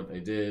 really like what they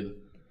did.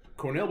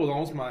 Cornell was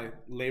almost my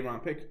late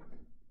round pick.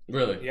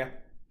 Really? Yeah.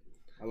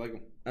 I like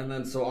him. And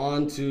then, so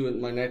on to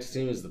my next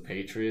team is the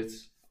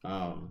Patriots.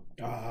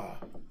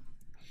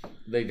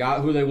 They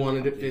got who they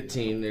wanted at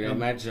 15. They got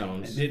Matt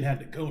Jones. It didn't have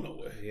to go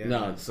nowhere. Yeah.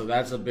 No, so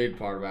that's a big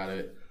part about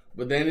it.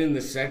 But then in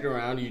the second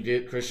round, you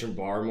get Christian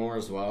Barmore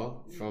as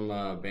well from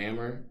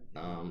Bammer.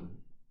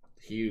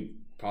 He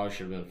probably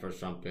should have been a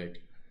first-round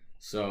pick.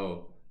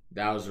 So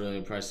that was really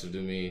impressive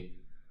to me.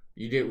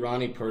 You get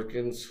Ronnie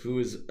Perkins, who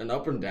is an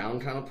up-and-down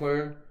kind of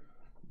player,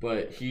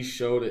 but he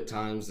showed at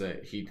times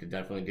that he could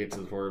definitely get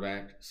to the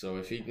quarterback. So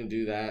if he can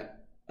do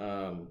that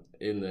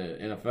in the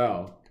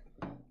NFL,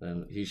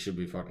 then he should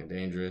be fucking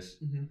dangerous.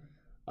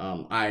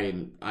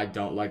 I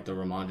don't like the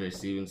Ramondre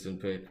Stevenson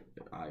pick.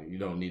 You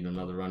don't need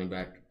another running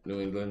back,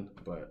 New England,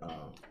 but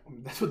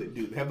that's what they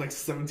do. They have like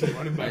 17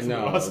 running backs. I know,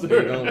 on the roster.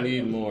 they don't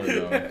need more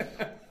though.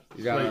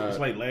 You got it's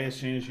like last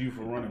chance you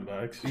for running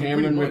backs.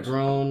 Cameron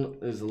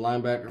McGrone is a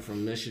linebacker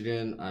from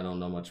Michigan. I don't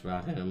know much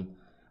about him.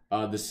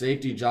 The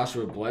safety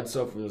Joshua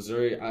Bledsoe from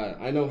Missouri.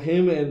 I know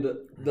him and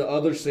the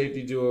other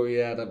safety duo he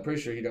had. I'm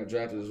pretty sure he got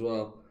drafted as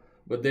well.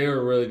 But they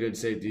were really good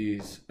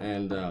safeties,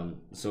 and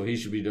so he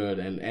should be good.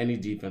 And any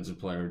defensive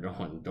player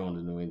going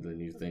to New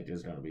England you think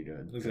is going to be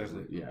good.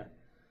 Exactly.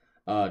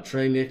 Yeah.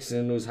 Trey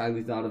Nixon was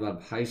highly thought of out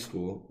of high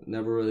school.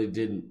 Never really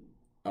did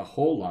a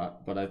whole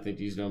lot, but I think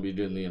he's going to be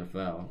good in the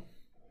NFL.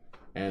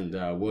 And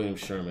William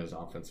Sherman is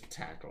offensive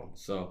tackle.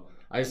 So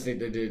I just think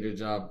they did a good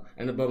job.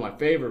 But my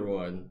favorite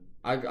one,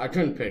 I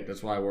couldn't pick.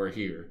 That's why we're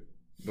here.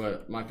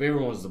 But my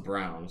favorite one was the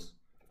Browns.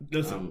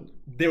 Listen,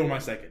 they were my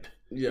second.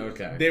 Yeah,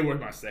 okay. They were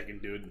my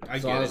second, dude. I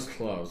was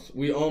close.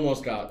 We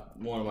almost got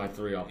one of my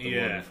three off the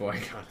board before I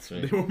got to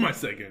it. They were my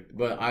second.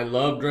 But I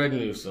love Greg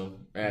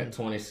Newsome at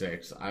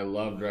 26. I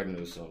love Greg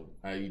Newsome.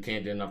 You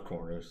can't get enough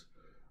corners.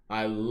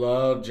 I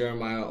love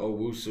Jeremiah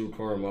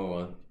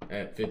Owusu-Koramoah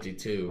at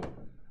 52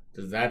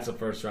 because that's a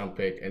first-round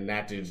pick, and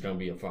that dude's going to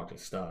be a fucking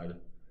stud.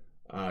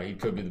 He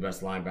could be the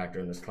best linebacker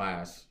in this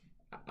class.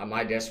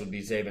 My guess would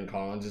be Zaven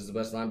Collins is the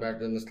best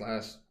linebacker in this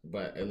class,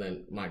 and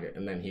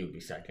then he would be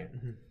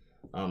second.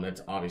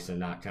 That's obviously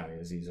not counting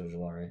Azeez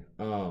Ojulari.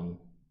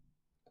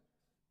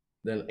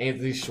 Then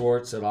Anthony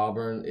Schwartz at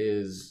Auburn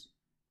is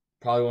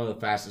probably one of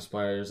the fastest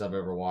players I've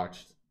ever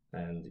watched.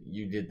 And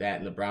you did that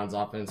in the Browns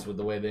offense with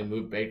the way they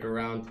moved Baker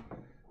around.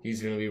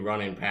 He's going to be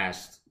running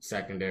past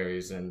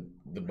secondaries and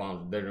the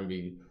bomb. They're going to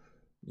be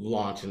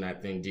launching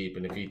that thing deep.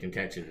 And if he can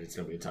catch it, it's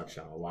going to be a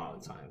touchdown a lot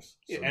of times.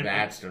 So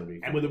that's going to be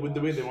And with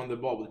the way they run the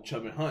ball with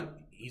Chubb and Hunt,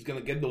 he's going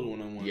to get those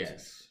one-on-ones.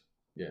 Yes.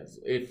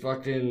 It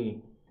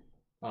fucking...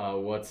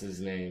 what's his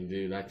name,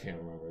 dude? I can't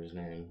remember his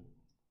name.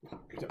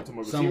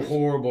 Some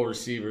horrible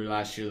receiver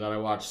last year that I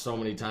watched so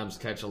many times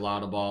catch a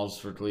lot of balls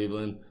for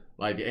Cleveland.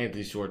 Like,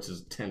 Anthony Schwartz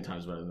is 10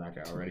 times better than that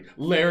guy already.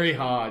 Larry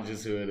Hodge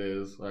is who it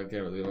is. I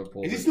can't believe I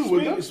pulled it. Is he still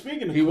with them?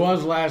 Speaking of he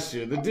was last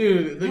year. The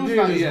dude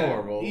is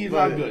horrible. He's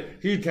not good.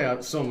 He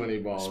caught so many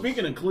balls.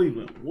 Speaking of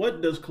Cleveland,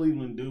 what does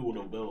Cleveland do with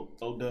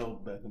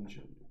Odell Beckham Jr.?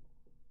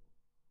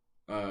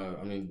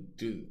 I mean,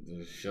 dude,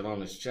 the shit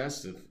on his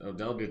chest if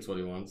Odell gets what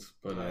he wants.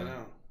 But I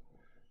know.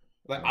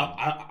 Like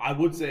I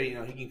would say,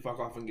 he can fuck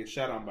off and get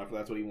shot on, but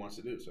that's what he wants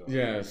to do. So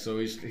yeah, so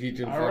he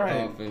can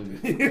off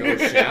and go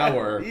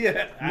shower.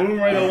 Moving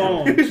right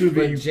along.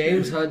 But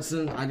James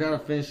Hudson, I gotta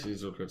finish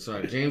these real quick.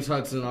 Sorry, James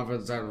Hudson,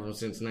 offensive tackle from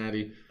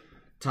Cincinnati.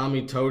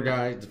 Tommy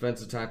Togai,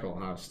 defensive tackle,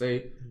 Ohio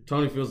State.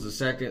 Tony Fields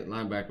II,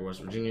 linebacker, West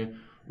Virginia.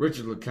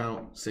 Richard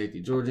LeCounte, safety,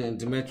 Georgia, and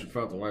Demetric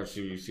Felton, wide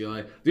receiver,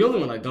 UCLA. The only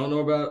one I don't know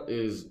about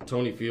is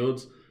Tony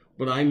Fields.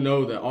 But I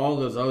know that all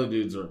those other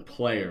dudes are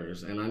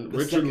players. And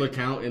Richard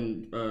LeCounte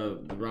in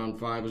round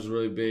 5 was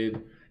really big.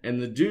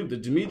 And the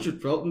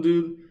Demetric Felton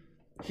dude,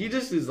 he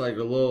just is like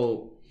a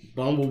little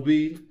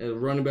bumblebee, a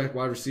running back,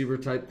 wide receiver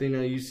type thing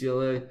at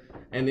UCLA.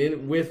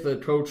 And with a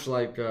coach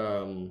like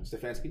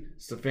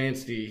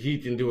Stefanski, he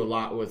can do a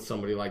lot with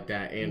somebody like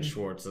that and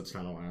Schwartz. That's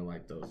kind of why I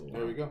like those a lot.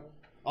 There we go.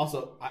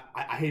 Also,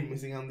 I hate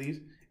missing on these.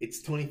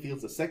 It's Tony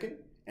Fields II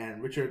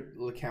and Richard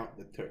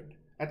LeCounte III.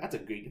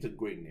 It's a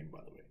great name,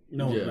 by the way.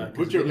 No,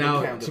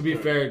 now, to be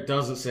fair, it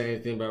doesn't say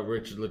anything about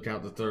Richard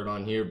LeCounte III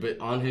on here, but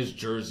on his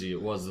jersey,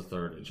 it was the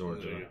third at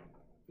Georgia.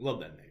 Love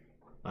that name.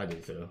 I do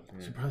too.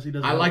 Yeah. Surprised he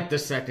doesn't. I like the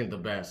second the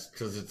best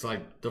because it's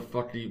like the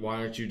fuck.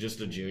 Why aren't you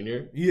just a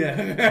junior?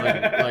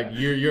 Yeah, like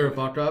you're a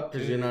fuck up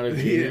because you're not a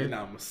junior. Yeah,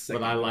 no, I'm a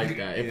second. But I like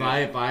that. If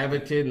I have a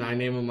kid and I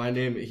name him my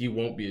name, he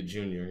won't be a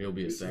junior. He'll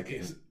be a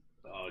second.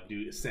 Oh,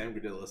 dude, is Sam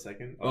Gradilla a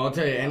second? Well, I'll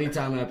tell you,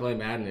 anytime I play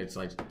Madden, it's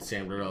like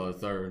Sam Gradilla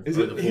third. Is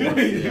it the fourth?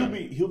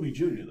 He'll be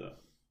junior though.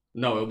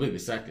 No, it'll be the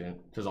second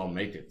because I'll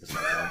make it the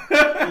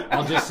second.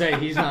 I'll just say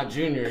he's not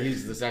junior;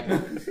 he's the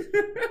second.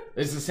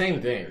 It's the same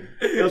thing.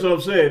 That's what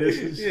I'm saying. This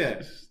is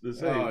the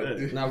same thing.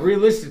 Dude. Now,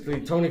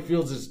 realistically, Tony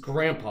Fields'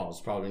 grandpa's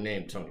probably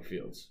named Tony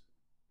Fields,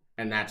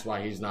 and that's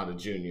why he's not a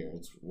junior.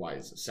 It's why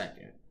he's a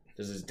second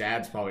because his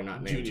dad's probably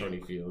not named Tony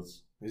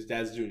Fields. His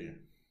dad's junior.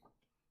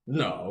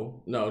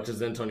 No, because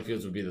then Tony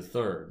Fields would be the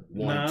third.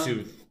 1,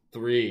 2,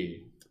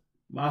 3.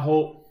 My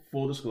whole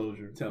full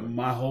disclosure.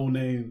 My whole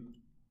name.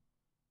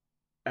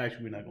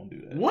 Actually, we're not gonna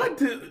do that. What?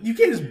 You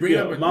can't just bring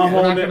up. My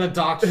whole name. We're not gonna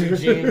dox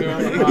Eugene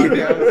on the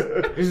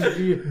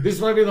podcast.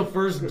 This might be the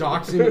first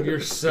doxing of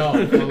yourself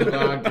on the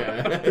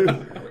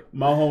podcast.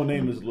 My whole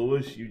name is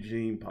Louis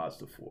Eugene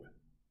Pasta 4.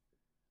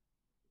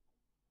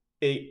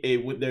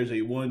 There's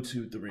a 1,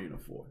 2, 3, and a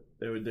 4.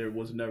 There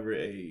was never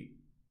a.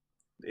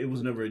 It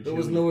was never a junior. There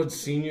was no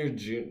senior,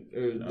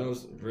 junior. No.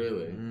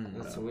 Really?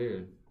 That's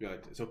weird.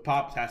 So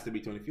Pops has to be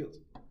Tony Fields.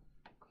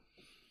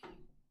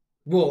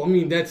 Well, I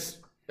mean,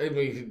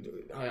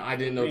 I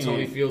didn't know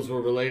Tony Fields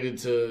were related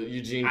to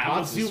Eugene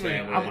Potts' family.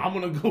 I'm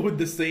going to go with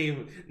the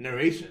same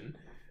narration.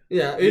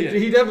 Yeah,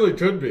 he definitely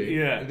could be.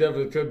 Yeah. He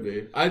definitely could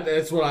be.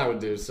 That's what I would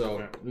do,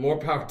 so more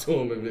power to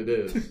him if it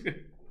is.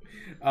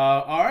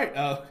 All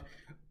right.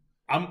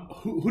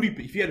 Who do you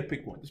pick? If you had to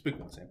pick one, just pick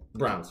one, Sam.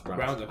 Browns.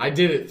 Okay. I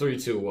did it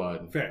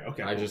 3-2-1. Fair,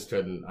 okay. I just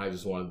couldn't. I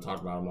just wanted to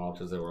talk about them all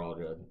because they were all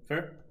good.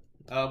 Fair.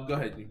 Go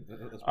ahead.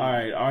 All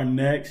right, our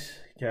next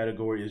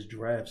category is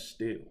draft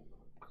steal.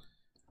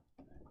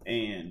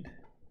 And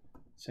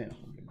Sam's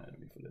gonna be mad at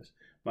me for this.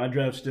 My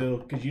draft steal,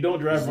 because you don't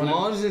draft. As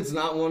long as it's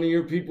not one of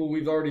your people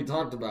we've already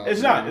talked about.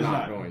 It's not. It's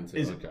not not going to.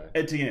 It's okay.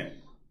 Etienne.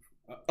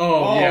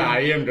 Oh yeah, I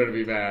am gonna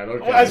be mad.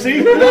 Okay. Oh, I see.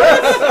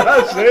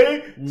 I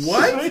see.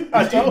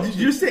 What? Did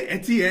you say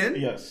Etienne?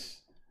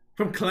 Yes.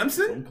 From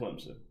Clemson? From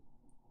Clemson.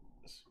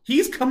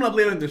 He's coming up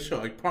later in the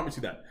show. I promise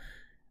you that.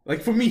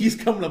 Like, for me, he's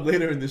coming up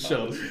later in the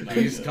show.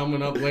 He's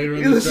coming up later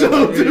in the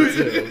show, too.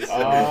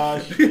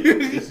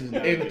 This is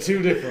in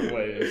 2 different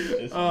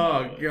ways.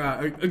 Oh,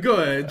 God. Go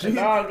ahead.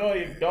 No,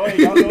 go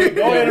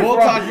ahead. We'll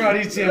talk about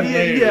Etienne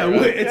later.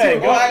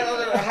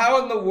 Yeah.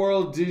 How in the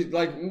world do,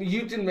 like,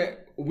 you can make,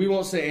 we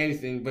won't say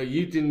anything, but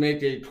you can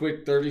make a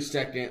quick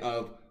 30-second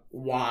of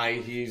why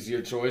he's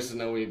your choice, and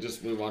then we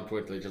just move on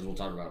quickly because we'll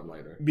talk about him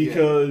later.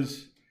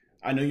 Because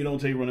I know you don't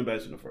take running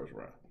backs in the first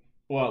round.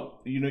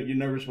 Well, you're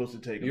never supposed to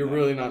take him. You're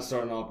really not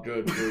starting off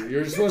good.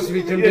 You're supposed to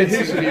be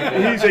convincing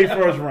people. He's a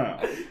first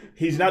round.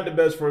 He's not the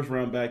best first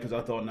round back because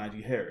I thought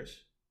Najee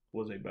Harris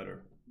was a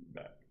better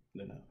back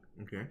than him.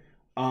 Okay.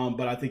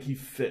 But I think he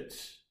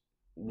fits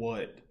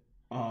what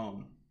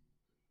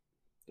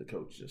the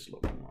coach just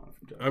looked on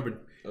from Jacksonville. Urban.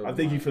 I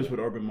think he fits what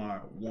Urban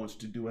Meyer wants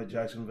to do at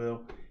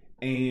Jacksonville.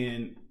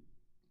 And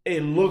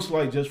it looks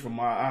like, just from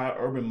my eye,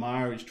 Urban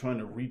Meyer is trying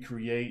to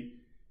recreate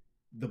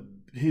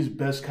his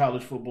best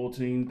college football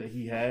team that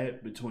he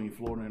had between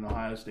Florida and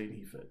Ohio State.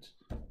 He fits.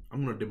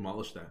 I'm going to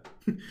demolish that.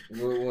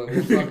 We'll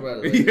talk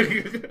about it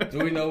later. Do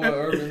we know what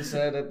Urban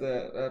said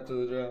after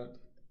the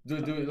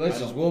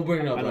draft? We'll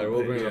bring it up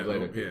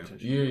later.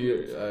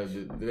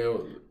 Yeah.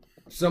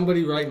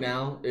 Somebody right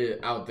now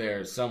out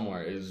there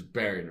somewhere is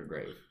buried in a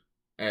grave,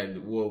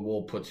 and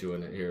we'll put you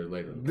in it here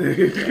later.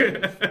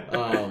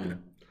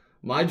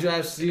 My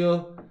draft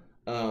steal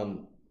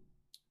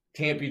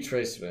can't be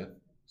Trey Smith,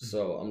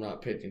 so I'm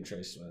not picking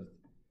Trey Smith.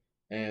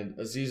 And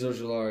Azeez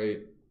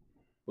Ojulari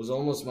was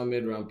almost my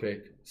mid-round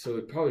pick, so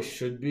it probably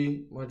should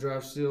be my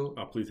draft steal.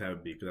 Oh, please have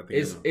it be, because I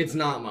think it's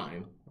not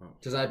mine,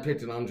 because I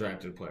picked an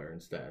undrafted player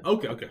instead.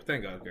 Okay,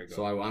 thank God. Okay,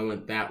 so I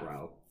went that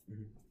route.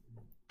 Mm-hmm.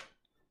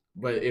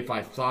 But if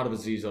I thought of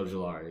Azeez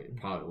Ojulari, it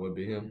probably would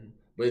be him. Mm-hmm.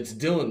 But it's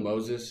Dylan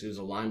Moses, who's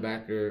a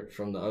linebacker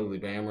from the Ugly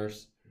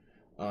Bammers.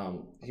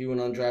 He went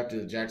undrafted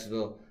to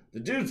Jacksonville. The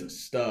dude's a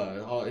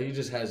stud. He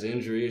just has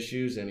injury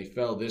issues, and he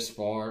fell this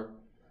far.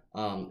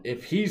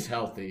 If he's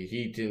healthy,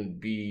 he can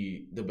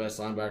be the best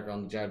linebacker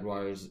on the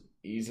Jaguars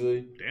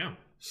easily. Damn.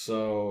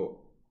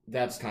 So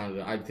that's kind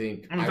of I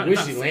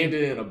wish he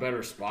landed in a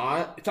better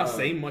spot. It's not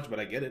saying much, but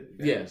I get it.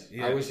 Yes.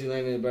 Yeah. I wish he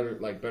landed in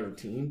a better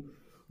team.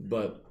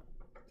 But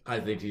I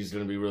think he's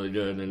going to be really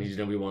good, and he's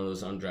going to be one of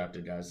those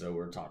undrafted guys that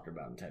we're talking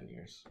about in 10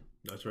 years.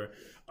 That's right.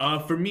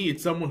 For me,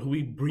 it's someone who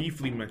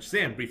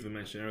Sam briefly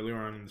mentioned earlier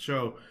on in the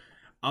show.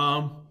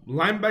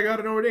 Linebacker out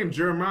of Notre Dame,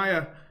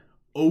 Jeremiah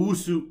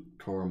Owusu.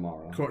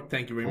 Koromara.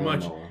 Thank you very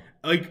much.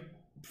 Like,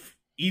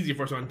 easy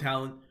first round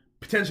talent.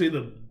 Potentially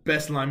the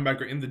best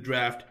linebacker in the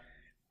draft.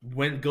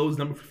 When it goes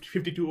number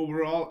 52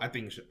 overall, I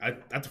think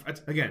that's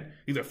again,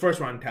 he's a first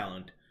round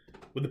talent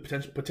with the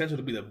potential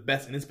to be the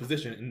best in his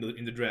position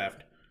in the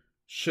draft.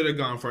 Should have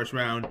gone first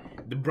round.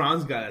 The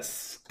Browns got a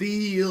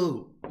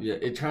steal. Yeah,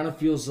 it kind of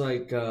feels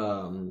like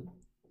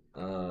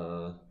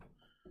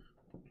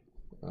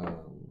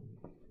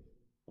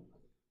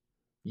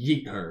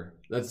Yeet her.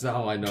 That's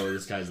how I know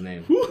this guy's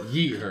name.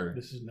 Yeet her.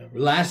 This is never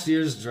last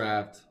year's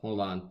draft. Hold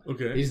on.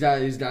 Okay. He's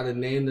got a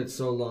name that's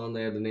so long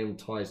they had to name him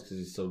twice because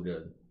he's so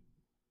good.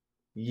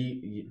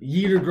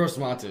 Yetur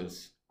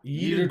Gross-Matos.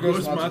 Yetur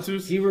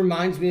Gross-Matos? He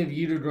reminds me of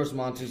Yetur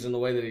Gross-Matos in the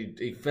way that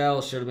he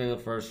fell, should have been in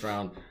the first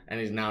round, and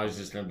he's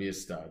just going to be a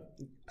stud.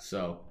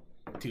 So,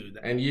 dude.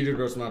 And Yetur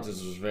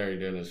Gross-Matos was very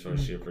good in his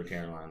first year for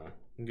Carolina.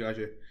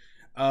 Gotcha.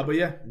 But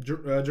yeah,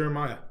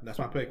 Jeremiah. That's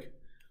my pick.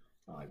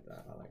 I like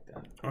that.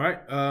 All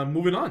right,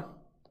 moving on.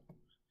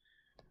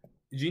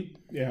 Gene?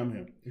 Yeah, I'm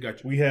here.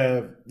 Gotcha. We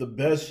have the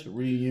best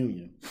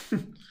reunion.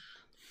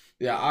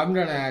 Yeah, I'm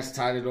gonna ask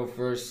Ty to go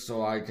first,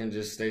 so I can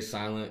just stay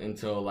silent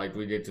until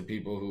we get to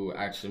people who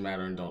actually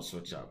matter and don't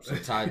switch up. So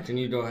Ty, can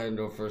you go ahead and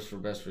go first for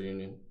best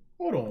reunion?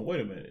 Hold on,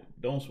 wait a minute.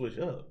 Don't switch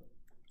up.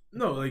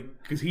 No,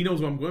 because he knows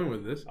where I'm going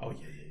with this. Oh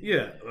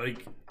yeah. Yeah,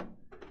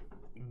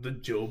 the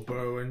Joe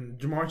Burrow and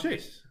Ja'Marr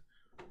Chase,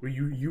 where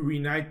you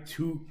reunite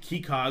two key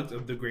cogs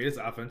of the greatest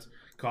offense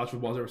college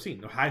football's ever seen,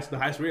 the highest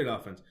rated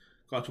offense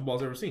college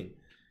football's ever seen.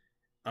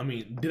 I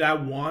mean, did I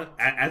want,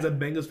 as a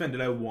Bengals fan,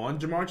 did I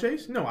want Ja'Marr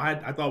Chase? No,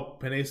 I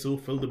thought Penei Sewell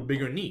filled a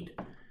bigger need.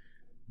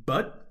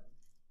 But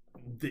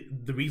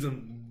the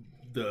reason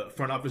the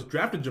front office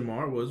drafted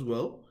Ja'Marr was,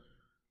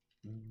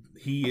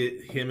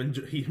 him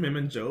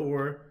and Joe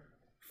were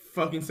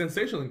fucking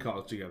sensational in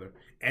college together.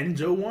 And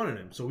Joe wanted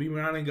him, so we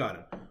went out and got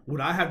him.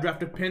 Would I have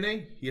drafted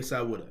Penei? Yes,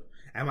 I would have.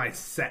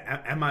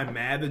 Am I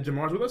mad that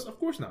Jamar's with us? Of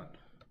course not.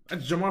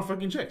 That's Ja'Marr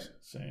fucking Chase.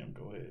 Sam,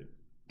 go ahead.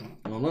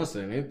 Well, I'm not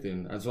saying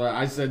anything. That's why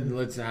I said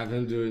let's have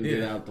him do it and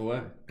get out the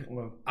way.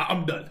 Well,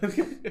 I'm done.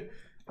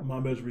 My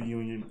best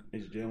reunion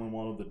is Jalen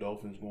Waddle of the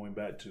Dolphins going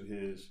back to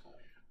his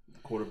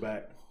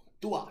quarterback.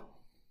 Tua.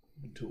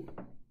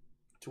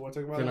 Talk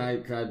about Can I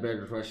beg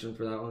a question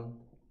for that one?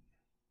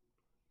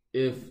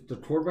 If the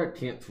quarterback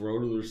can't throw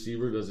to the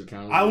receiver, does it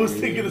count? I was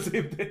thinking the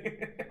same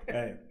thing.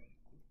 Hey,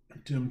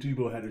 Tim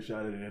Tebow had a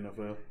shot at the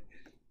NFL.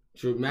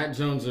 True. Matt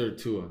Jones or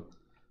Tua?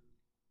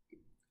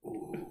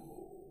 Ooh.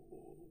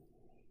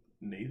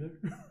 Neither.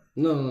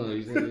 No.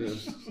 You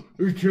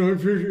can't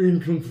pick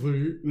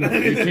incomplete. No,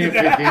 you can't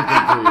pick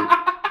incomplete.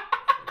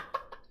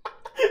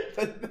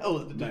 That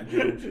was the Matt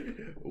Jones.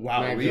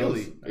 Wow, Matt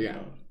really? Jones, yeah.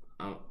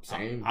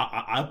 Same.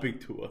 I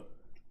picked Tua.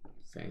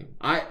 Same.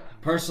 I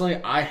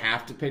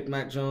have to pick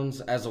Matt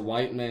Jones as a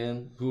white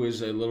man who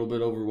is a little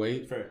bit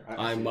overweight. Fair.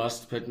 I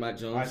must pick Matt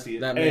Jones. I see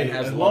it. That man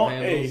has love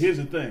handles. Hey, here's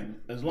the thing.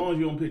 As long as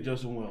you don't pick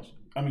Justin Wilson.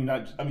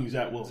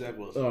 Zach Wilson.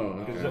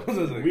 Oh, okay.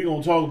 We're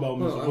going to talk about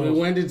Mr. Wilson.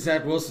 When did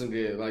Zach Wilson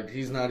get?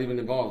 He's not even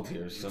involved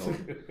here, so.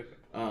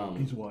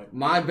 He's white.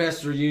 My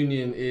best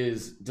reunion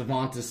is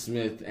Devonta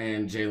Smith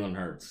and Jalen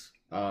Hurts.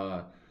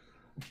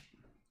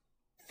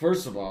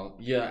 First of all,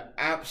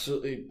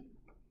 absolutely.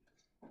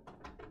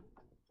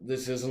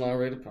 This is an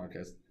R-rated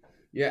podcast.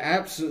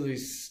 Absolutely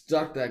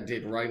stuck that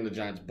dick right in the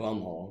Giants'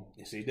 bumhole.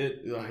 Yes, he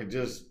did.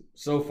 Just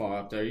so far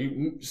up there.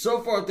 You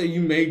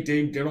made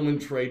Dave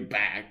Gettleman trade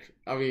back.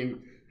 I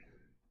mean,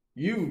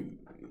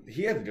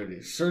 he had to go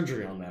to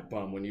surgery on that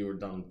bum when you were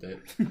done with it.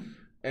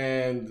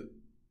 And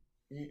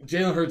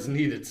Jalen Hurts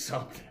needed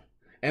something.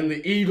 And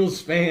the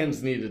Eagles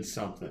fans needed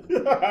something.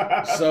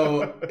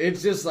 So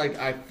it's just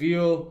I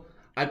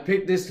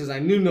picked this because I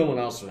knew no one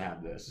else would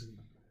have this.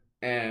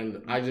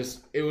 And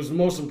it was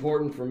most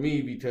important for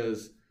me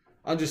because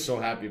I'm just so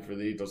happy for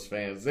the Eagles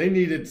fans. They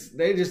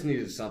just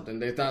needed something.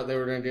 They thought they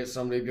were going to get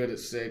somebody good at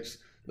 6.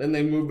 Then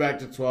they moved back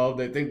to 12.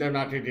 They think they're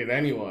not going to get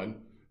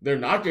anyone. They're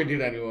not going to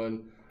get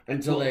anyone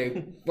until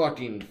they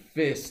fucking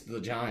fist the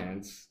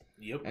Giants.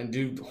 Yep. And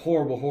do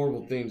horrible,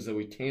 horrible things that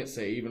we can't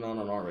say even on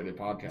an R-rated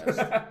podcast.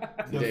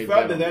 The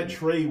fact that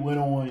trade went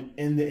on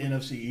in the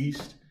NFC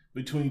East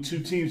between two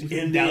teams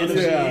in the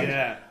NFC.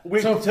 Yeah.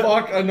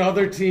 Fuck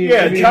another team.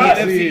 Yeah, Todd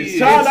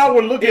and I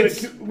were looking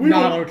at we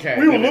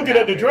were looking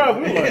at the draft.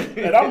 We were like,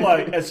 and I'm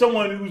like, as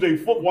someone who's a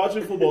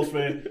watching football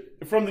fan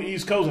from the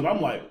East Coast, and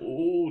I'm like,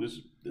 oh, this.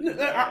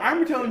 I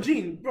remember telling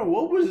Gene, bro,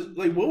 what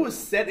was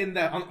said in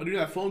during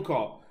that phone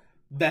call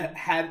that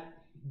had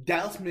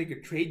Dallas make a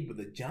trade with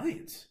the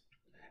Giants?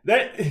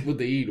 With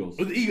the Eagles.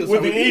 With the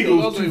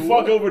Eagles to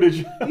fuck over the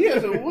Giants. Yeah,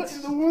 so what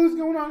in the world is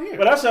going on here?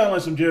 But that sounds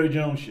like some Jerry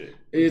Jones shit.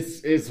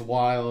 It's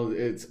wild.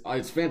 It's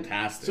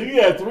fantastic. So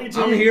you had 3 teams.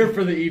 I'm here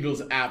for the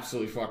Eagles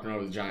absolutely fucking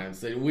over the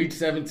Giants. Week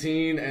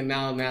 17 and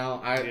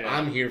now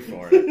I'm here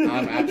for it.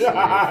 I'm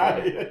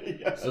absolutely here for it.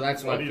 Yeah, so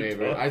that's my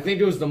favorite. I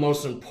think it was the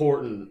most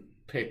important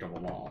pick of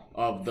them all.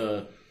 Of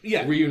the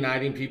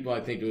reuniting people, I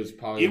think it was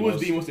probably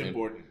the most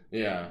important.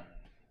 Yeah.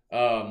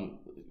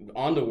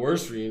 On the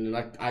worst reunion,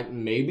 I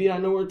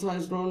know where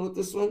Ty's going with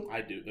this one. I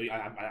do.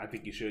 I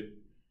think you should.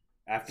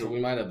 So we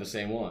might have the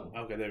same one.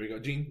 Okay, there we go.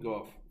 Gene, go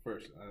off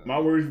first. My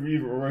worst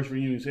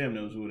reunion, Sam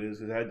knows who it is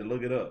because I had to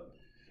look it up.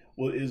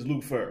 Well, is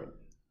Luke Farrell.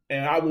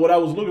 And what I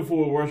was looking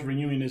for with worst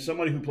reunion is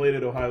somebody who played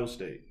at Ohio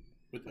State.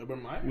 With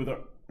Urban Meyer?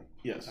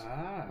 Yes.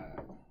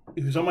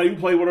 Somebody who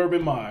played with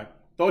Urban Meyer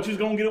Thought you was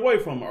gonna get away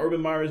from him.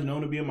 Urban Meyer is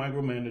known to be a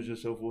micromanager,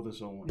 so forth and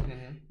so on.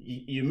 Mm-hmm.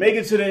 You make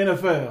it to the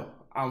NFL.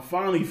 I'm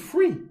finally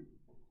free.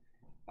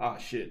 Ah,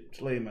 shit.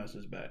 Slave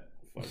Master's back.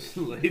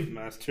 Slave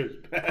Master's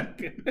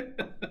back.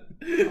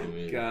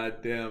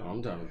 God damn.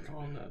 I'm done with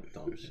calling that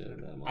dumb shit.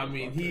 I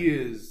mean, he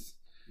is.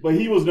 But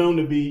he was known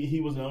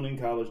in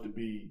college to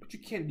be. But you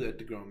can't do that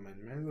to grown men,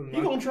 man. He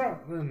gonna try.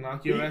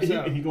 Knock your ass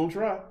out. He gonna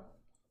try.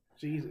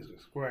 Jesus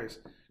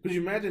Christ. Could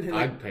you imagine him?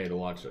 I'd pay to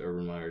watch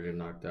Urban Meyer get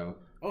knocked out.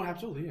 Oh,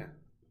 absolutely, yeah.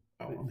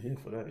 Oh, I'm here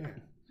for that.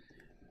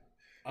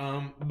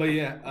 Yeah. But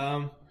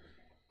yeah,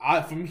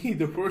 for me,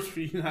 the worst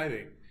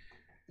reuniting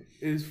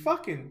is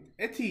fucking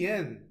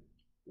Etienne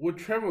with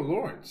Trevor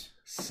Lawrence.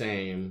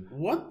 Same.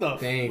 What the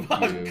Thank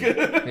fuck? you.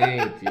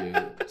 Thank you.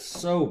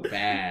 So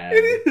bad.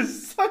 It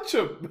is such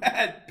a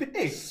bad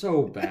pick.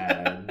 So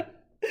bad.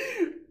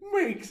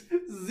 Makes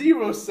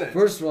zero sense.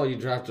 First of all, you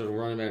drafted a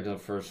running back in the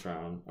first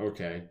round.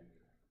 Okay.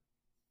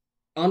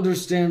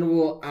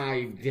 Understandable,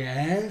 I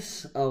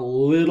guess, a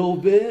little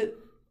bit.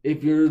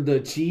 If you're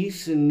the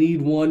Chiefs and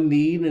need one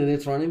need and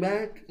it's running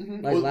back,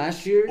 like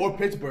last year. Or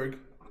Pittsburgh.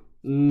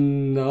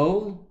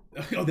 No.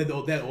 Oh, that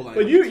old line.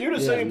 But you're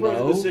the same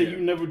person that said you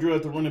never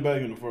drafted a running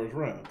back in the first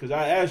round. Because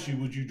I asked you,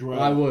 would you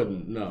draft? I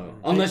wouldn't, no.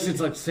 Unless it's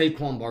like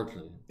Saquon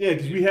Barkley. Yeah,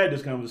 because we had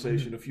this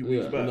conversation a few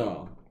weeks back.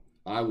 No,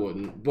 I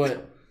wouldn't.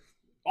 But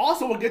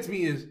also what gets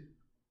me is,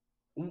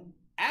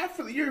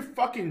 after the year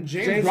fucking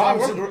James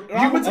Robinson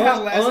you went to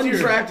that last year.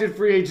 Undrafted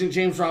free agent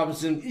James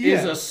Robinson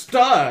is a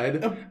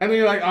stud. And then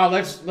you're like, oh,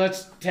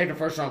 let's take a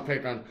first round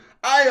pick on.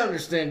 I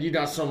understand you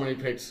got so many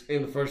picks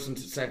in the first and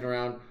second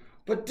round.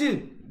 But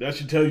dude, that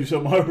should tell you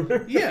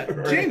something. Yeah,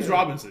 James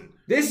Robinson.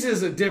 This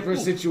is a different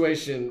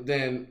situation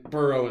than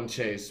Burrow and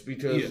Chase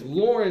because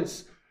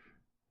Lawrence,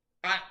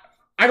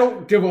 I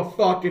don't give a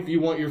fuck if you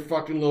want your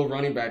fucking little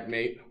running back,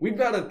 mate. We've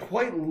got a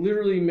quite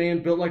literally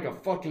man built like a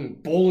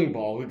fucking bowling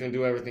ball who can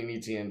do everything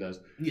ETN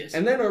does. Yes.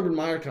 And then Urban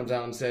Meyer comes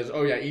out and says,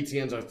 "Oh yeah,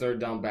 ETN's our third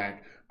down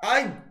back."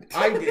 I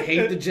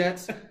hate the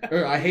Jets,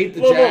 or I hate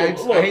the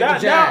Jags. I hate the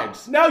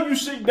Jags. Now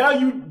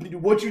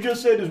what you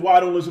just said is why I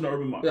don't listen to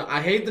Urban Meyer. Yeah,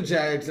 I hate the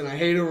Jags and I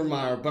hate Urban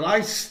Meyer, but I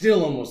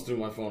still almost threw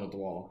my phone at the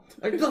wall.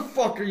 Like, what the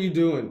fuck are you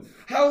doing?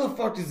 How the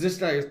fuck is this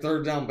guy your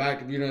third down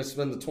back if you're going to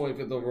spend the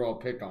 25th overall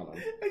pick on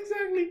him?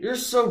 Exactly. You're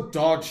so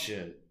dog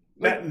shit.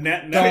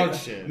 Dog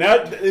shit.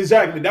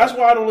 Exactly. That's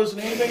why I don't listen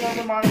to anything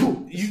Urban Meyer.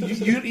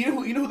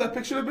 You know who that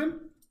pick should have been?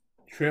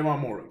 Trayvon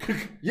Moore.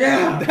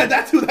 Yeah.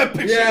 That's who that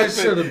pick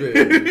should have been.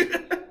 Yeah, it should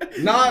have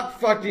been. Not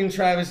fucking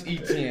Travis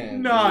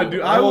Etienne. Nah,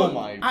 dude.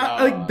 My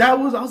God. I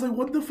was like,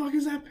 what the fuck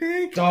is that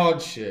pick?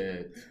 Dog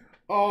shit.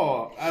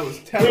 Oh, I was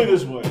terrible. Put it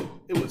this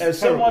way. As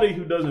somebody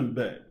who doesn't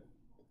bet,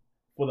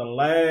 when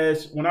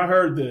I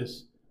heard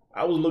this,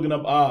 I was looking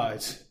up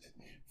odds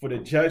for the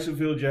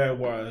Jacksonville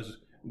Jaguars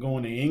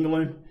going to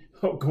England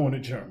or going to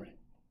Germany.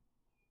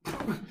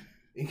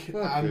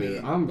 I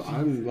mean,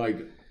 I'm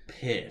like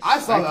pissed. I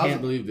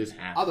can't believe this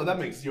happened. Although that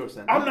makes zero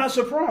sense. I'm not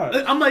surprised.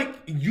 I'm like,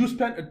 you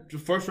spent a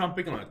first round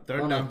pick on a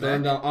third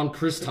down on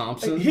Chris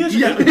Thompson. You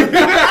spent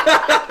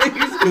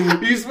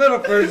a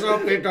first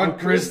round pick on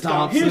Chris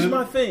Thompson. Here's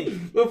my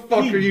thing. What the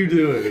fuck are you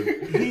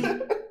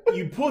doing?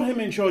 You put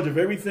him in charge of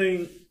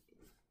everything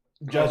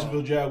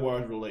Jacksonville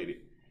Jaguars related.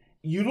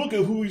 You look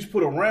at who he's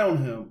put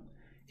around him.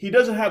 He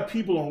doesn't have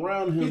people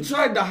around him. He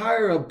tried to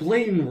hire a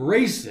blatant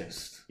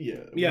racist.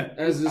 Yeah.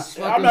 As his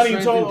fucking I'm not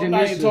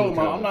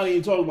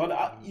even talking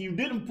about. You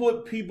didn't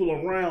put people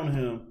around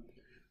him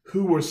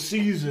who were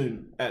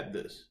seasoned at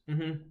this.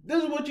 Mm-hmm.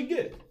 This is what you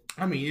get.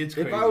 I mean, it's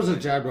crazy. If I was a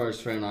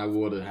Jaguars fan, I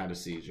would have had a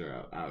seizure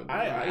out.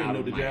 I didn't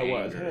know the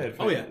Jaguars had.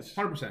 Oh yeah,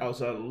 100%.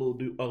 Outside of a little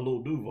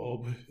Duval,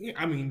 but yeah,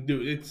 I mean,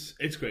 dude, it's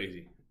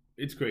crazy.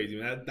 It's crazy.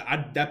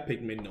 That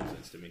pick made no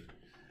sense to me.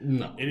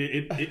 No,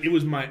 it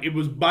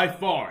was by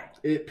far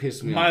it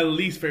pissed me my off.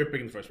 least favorite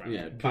pick in the first round.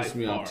 Yeah, it pissed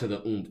me off to the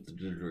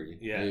degree.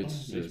 Yeah,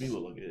 it's makes me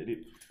look at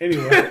it.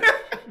 Anyway,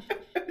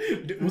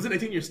 was it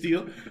 18 year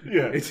steal?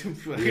 Yeah.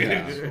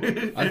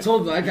 I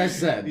told, like I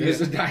said,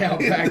 there's a guy out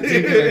back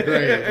digging a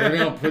grave. We're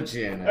gonna put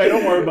you in it. Hey,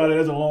 don't worry about it.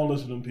 There's a long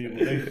list of them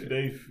people.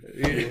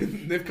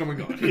 They've come and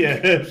gone.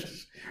 Yeah,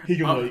 he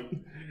can wait.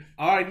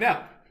 All right,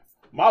 now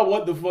my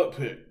what the fuck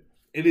pick.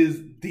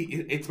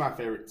 It's my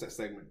favorite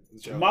segment of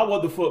the show. My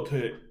what the fuck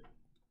pick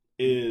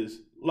is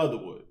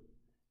Leatherwood.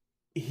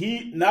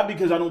 He, not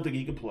because I don't think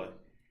he could play.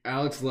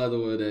 Alex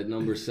Leatherwood at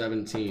number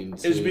 17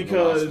 to it's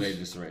because the Las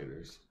Vegas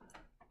Raiders.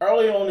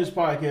 Earlier on this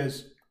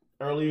podcast,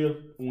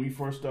 when we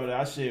first started,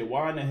 I said,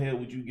 why in the hell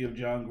would you give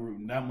John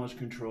Gruden that much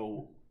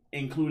control,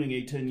 including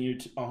a 10-year,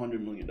 $100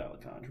 million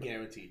contract?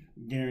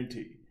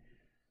 Guaranteed.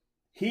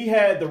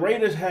 The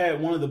Raiders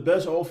had one of the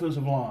best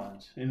offensive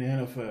lines in the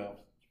NFL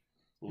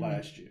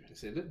last year.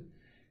 Yes, they did.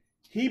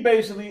 He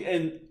basically,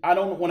 and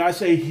when I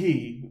say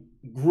he,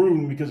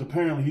 Gruden, because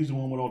apparently he's the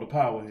one with all the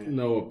power here.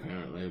 No,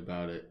 apparently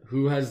about it.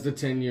 Who has the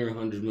 10-year,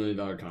 $100 million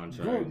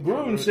contract?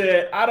 Gruden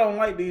said, I don't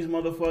like these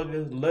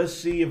motherfuckers. Let's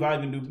see if I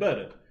can do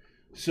better.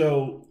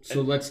 So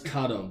let's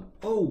cut him.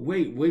 Oh,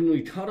 wait, when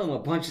we cut him, a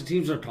bunch of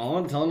teams are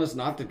telling us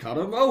not to cut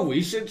him. Oh,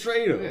 we should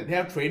trade him. They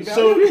have trade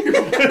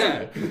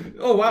value.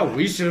 Oh, wow,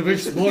 we should have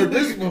explored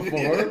this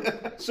before.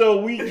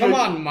 Come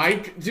on,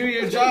 Mike, do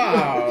your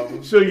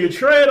job. So you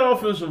trade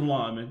offensive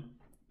linemen,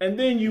 and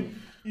then you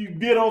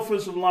get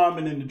offensive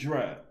linemen in the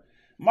draft.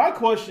 My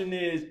question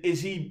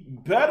is he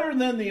better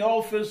than the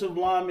offensive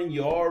lineman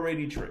you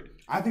already traded?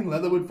 I think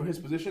Leatherwood for his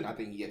position, I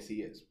think yes,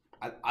 he is.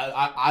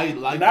 I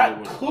like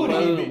not Leatherwood. could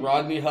he be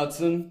Rodney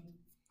Hudson?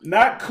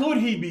 Not could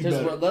he be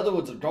better? Because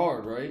Leatherwood's a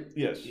guard, right?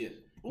 Yes.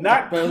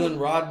 Not better than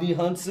Rodney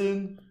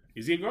Hudson.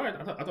 Is he a guard?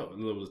 I thought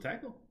Leatherwood was a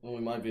tackle. Well,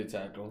 he might be a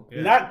tackle.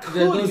 Yeah. Not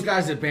could those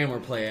guys at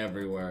Bama play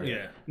everywhere.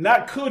 Yeah.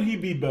 Not could he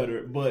be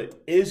better,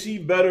 but is he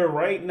better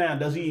right now?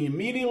 Does he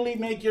immediately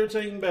make your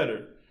team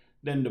better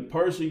than the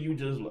person you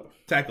just left?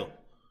 Tackle.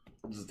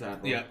 He's a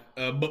tackle. Yeah,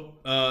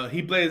 but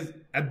he plays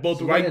at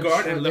both right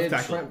guard and left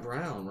tackle. Trent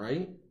Brown,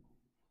 right?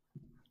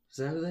 Is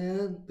that who they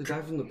had? The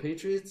guy from the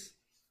Patriots?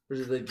 Or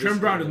did they just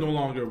Trent Brown is no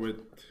longer with...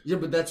 Yeah,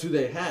 but that's who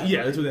they had. Yeah,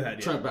 right? that's who they had, yeah.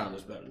 Trent Brown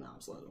is better now,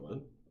 so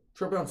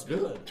Trent Brown's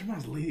good. Trent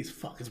Brown's lazy as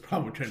fuck. Is the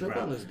problem with Trent Brown.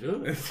 Brown is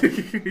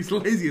good. He's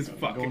lazy as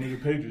fuck. Going to the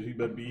Patriots,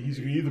 he's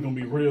either going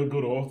to be real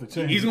good or off the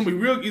chain. He's going to be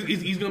real...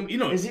 He's going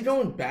to... Is he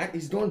going back?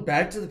 He's going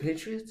back to the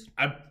Patriots?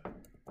 I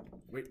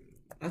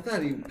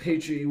thought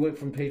he went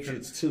from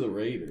Patriots to the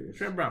Raiders.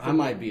 Trent Brown. I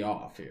might be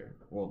off here.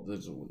 Well,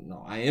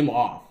 I am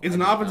off. It's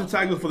an offensive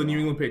tackle for the New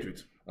England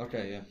Patriots.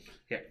 Okay,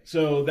 yeah.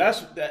 So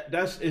this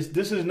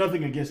is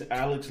nothing against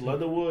Alex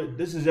Leatherwood.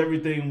 This is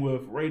everything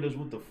with Raiders.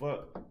 What the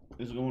fuck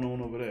is going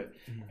on over there?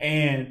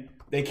 And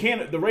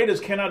the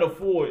Raiders cannot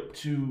afford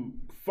to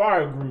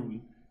fire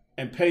Gruden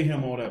and pay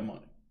him all that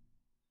money.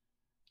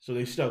 So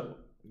they stuck with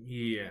him.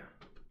 Yeah.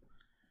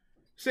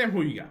 Sam,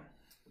 who you got?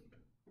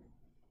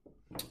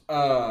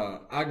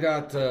 I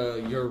got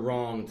You're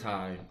Wrong,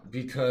 Ty,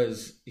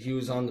 because he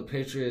was on the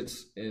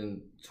Patriots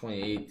in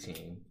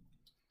 2018,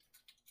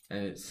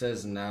 and it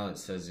says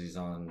he's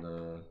on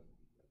the...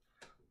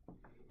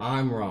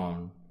 I'm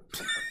wrong.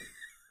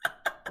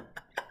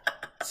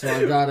 So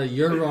I got a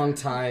You're Wrong,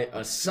 Ty,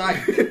 a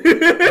psych, and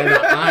a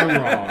I'm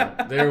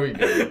wrong. There we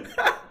go.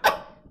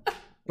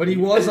 But he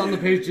was on the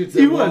Patriots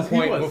at one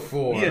point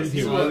before. Yes,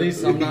 he so was. At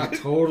least I'm not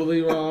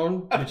totally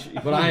wrong,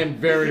 but I am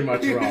very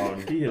much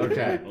wrong.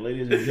 Okay,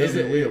 ladies and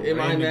gentlemen,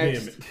 am I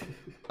next?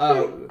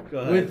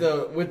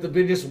 With the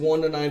biggest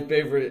 1 to 9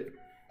 favorite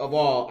of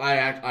all, I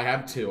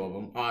have 2 of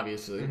them.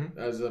 Obviously,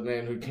 as a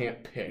man who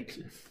can't pick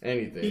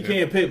anything. He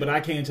can't pick, but I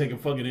can't take a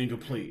fucking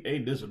incomplete.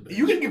 Ain't this a bitch?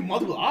 You can give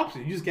multiple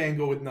options. You just can't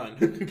go with none.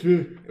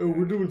 Oh,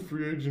 we're doing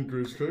free agent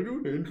Chris. Can I do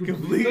an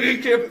incomplete? No,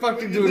 you can't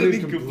fucking do an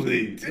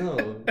incomplete.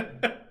 No.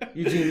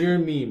 Eugene, you're a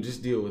meme.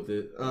 Just deal with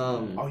it.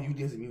 You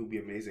as a meme would be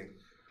amazing.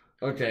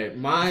 Okay,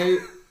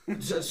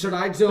 should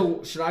I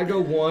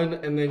go one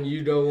and then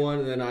you go one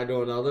and then I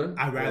go another?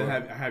 I'd rather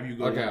have you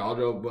go. Okay, I'll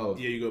go both.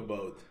 Yeah, you go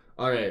both.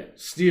 All right,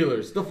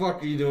 Steelers. The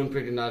fuck are you doing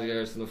picking Najee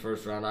Harris in the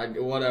first round?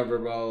 Whatever,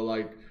 bro.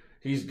 Like,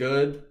 he's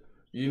good.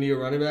 You need a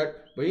running back,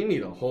 but you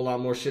need a whole lot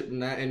more shit than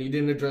that. And you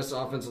didn't address the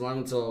offensive line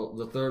until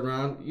the 3rd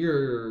round.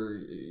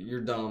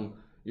 You're dumb.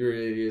 You're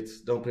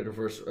idiots. Don't pick a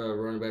first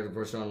running back in the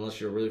first round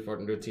unless you're a really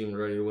fucking good team and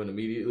ready to win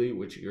immediately,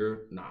 which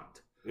you're not.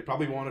 They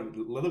probably wanted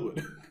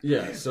Leatherwood.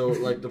 Yeah, so,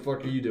 like, the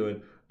fuck are you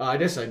doing? I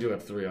guess I do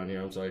have 3 on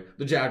here. I'm sorry.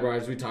 The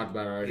Jaguars, we talked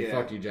about it already. Yeah.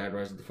 Fuck you,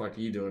 Jaguars. What the fuck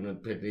are you doing to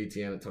pick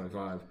ATN at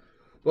 25?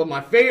 But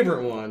my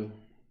favorite one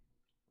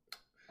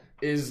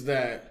is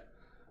that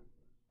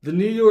the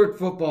New York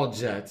Football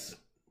Jets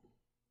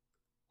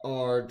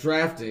are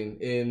drafting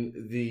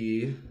in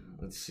the...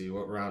 Let's see,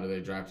 what round are they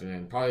drafting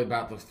in? Probably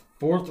about the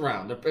 4th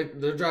round.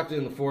 They're drafting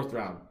in the 4th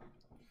round.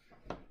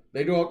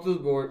 They go up to the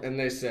board and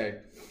they say,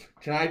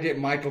 can I get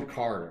Michael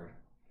Carter?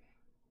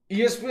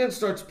 ESPN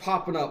starts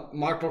popping up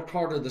Michael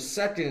Carter the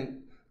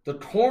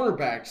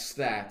cornerback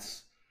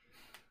stats.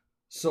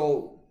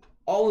 So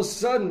all of a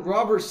sudden,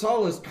 Robert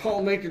Saleh is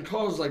making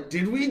calls like,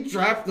 did we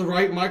draft the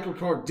right Michael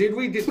Carter? Did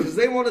we? Because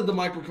they wanted the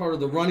Michael Carter,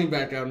 the running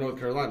back out of North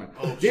Carolina.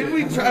 Did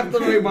we draft the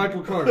right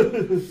Michael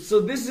Carter? So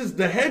this is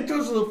the head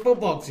coach of the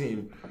football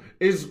team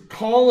is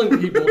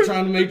calling people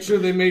trying to make sure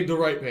they made the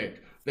right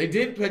pick. They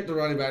did pick the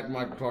running back,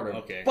 Michael Carter.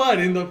 Okay. But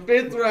in the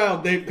 5th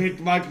round, they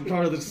picked Michael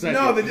Carter the 2nd.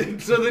 No, they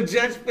didn't. So the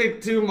Jets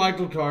picked 2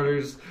 Michael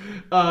Carters.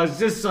 It's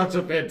just such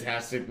a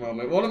fantastic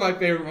moment. One of my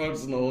favorite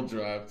moments in the whole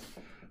draft.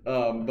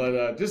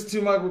 But just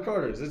 2 Michael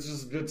Carters. It's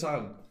just a good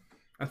time.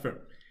 That's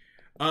fair.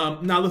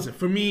 Now listen,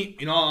 for me,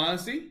 in all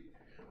honesty,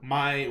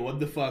 my what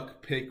the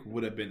fuck pick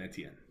would have been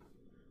Etienne,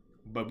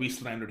 but we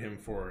slandered him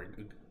for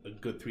a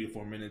good 3 to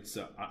 4 minutes.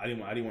 So I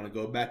didn't want to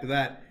go back to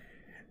that.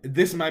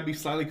 This might be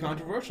slightly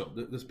controversial.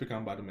 This pick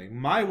I'm about to make.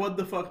 My what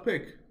the fuck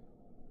pick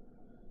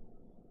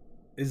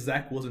is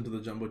Zach Wilson to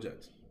the Jumbo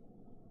Jets.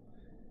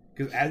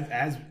 Because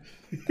as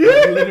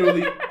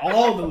literally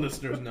all the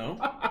listeners know,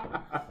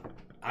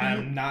 I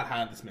am not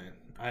high on this man.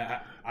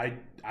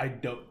 I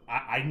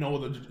know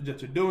what the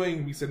Jets are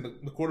doing. We said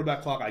the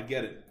quarterback clock. I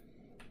get it,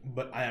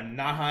 but I am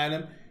not high on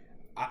him.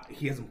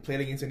 He hasn't played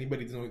against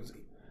anybody.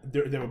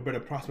 there were better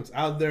prospects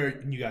out there.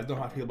 And you guys know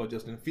how I feel about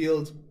Justin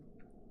Fields.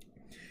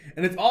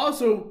 And it's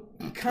also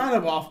kind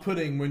of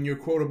off-putting when your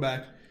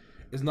quarterback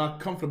is not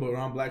comfortable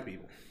around black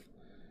people.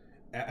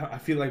 I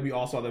feel like we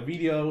all saw the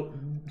video.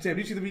 Sam, did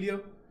you see the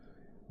video?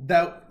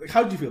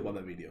 How did you feel about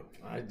that video?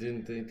 I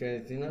didn't think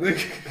anything of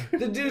it.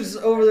 The dude's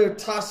over there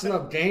tossing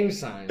up gang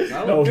signs.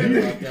 I don't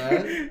care about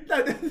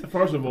that.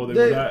 First of all, they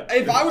were not.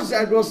 If I was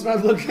Zach Wilson,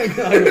 I'd look like,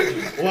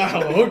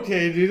 wow,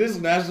 okay, dude, this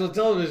is national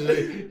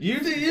television. You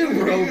do you,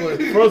 bro.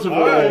 But, first of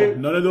all,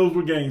 none of those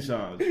were gang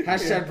signs.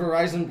 Hashtag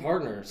Verizon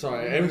partner.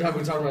 Sorry, every time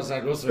we talk about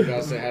Zach Wilson, we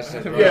gotta say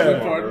hashtag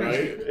Verizon partner,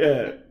 right?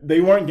 Yeah,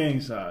 they weren't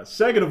gang signs.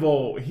 Second of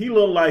all, he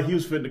looked like he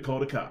was fitting to call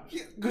the cops.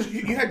 Because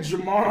you had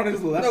Jamar on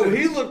his left. No,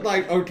 he looked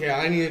like, okay,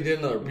 I need to get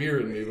another beer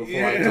in me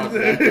before I talk to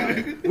that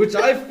guy. Which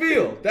I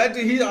feel. I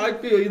feel he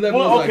left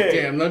me like,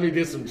 damn, let me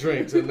get some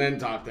drinks and then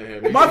talk to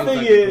him. My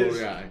thing is,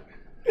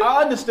 cool,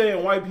 I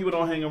understand white people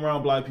don't hang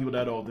around black people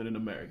that often in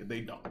America.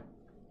 They don't.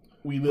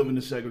 We live in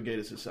a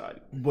segregated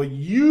society. But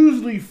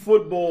usually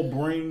football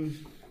brings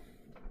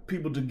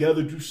people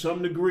together to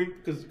some degree.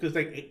 Because it's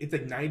like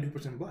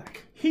 92%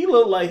 black. He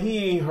looked like he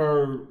ain't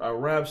heard a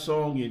rap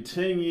song in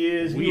 10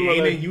 years. We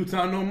ain't in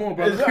Utah no more,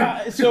 bro.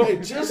 So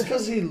just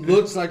because he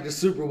looks like a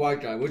super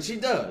white guy, which he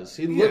does.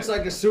 He looks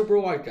like a super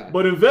white guy.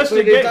 But it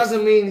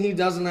doesn't mean he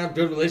doesn't have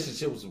good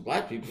relationships with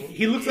black people.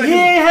 He looks like he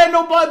ain't had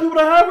no black people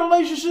to have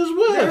relationships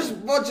with. There's a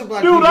bunch of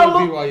black people at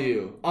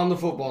BYU on the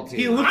football team.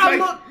 He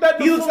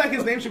looks like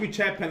his name should be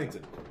Chad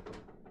Pennington.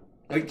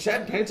 Like,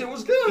 Chad Pennington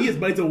was good. He is,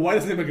 but it's the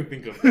whitest name I can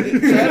think of.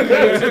 Chad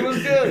Pennington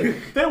was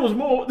good. There was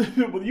more.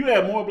 You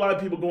had more black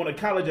people going to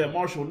college at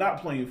Marshall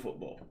not playing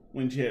football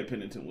when Chad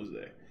Pennington was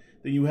there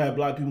than you had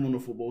black people on the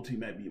football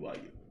team at BYU.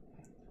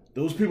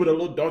 Those people that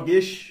look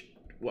darkish,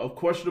 of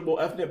questionable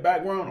ethnic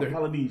background, are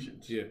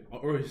Polynesians. Yeah,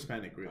 or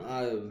Hispanic, really.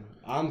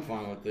 I'm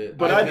fine with it.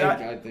 But I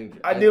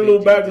did a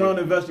little background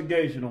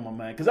investigation on my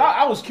man because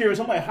I was curious.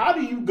 I'm like, how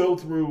do you go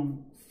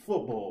through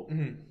football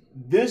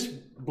this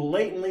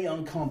blatantly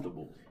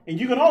uncomfortable? And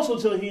you can also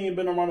tell he ain't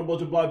been around a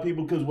bunch of black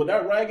people because with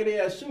that raggedy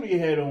ass suit he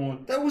had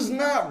on, that was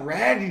not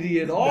raggedy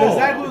at all.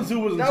 Zach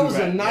Wilson was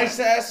a nice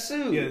ass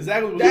suit. Yeah,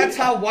 that's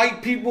how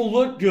white people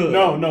look good.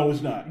 No,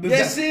 it's not.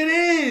 Yes, it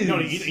is.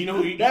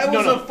 No, that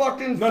was a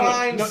fucking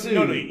fine suit.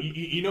 No,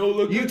 you know,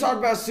 look. You talk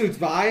about suits,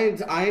 but I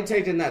ain't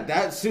taking that.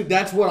 That suit.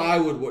 That's what I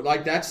would wear.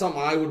 Like that's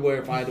something I would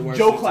wear if I had to wear a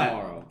suit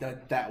tomorrow.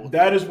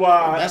 That is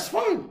why. That's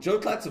fine. Joe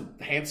Klatt's a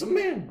handsome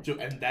man. Joe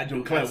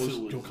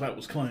Klatt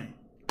was clean.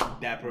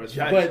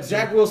 But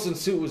Zach Wilson's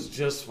suit was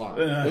just fine.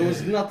 There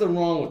was nothing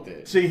wrong with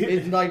it. See,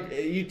 it's like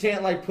you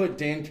can't like put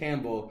Dan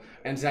Campbell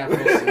and Zach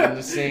Wilson in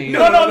the same.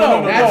 No.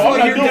 That's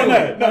what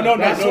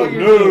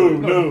you're doing.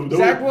 No.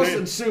 Zach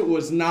Wilson's suit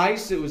was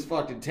nice. It was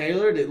fucking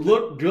tailored. It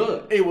looked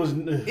good. It was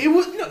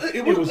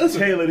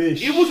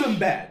tailored-ish. It wasn't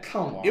bad.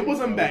 Come on. It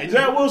wasn't bad.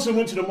 Zach Wilson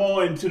went to the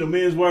mall and to the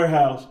men's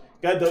warehouse.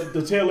 Got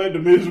the tailor at the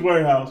men's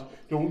warehouse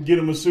to get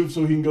him a suit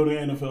so he can go to the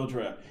NFL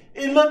draft.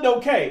 It looked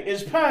okay.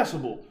 It's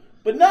passable.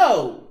 But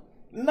no,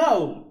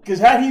 because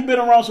had he been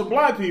around some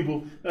black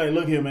people, like,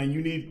 look here, man,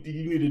 you need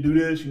to do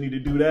this, you need to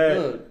do that.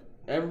 Look,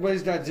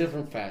 everybody's got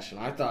different fashion.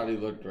 I thought he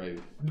looked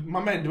great.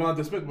 My man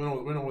Devontae Smith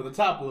went over the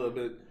top a little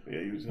bit. Yeah,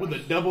 he was with the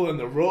double and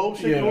the robe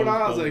shit going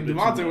on. I was like,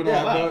 Devontae went all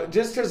out. But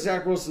just because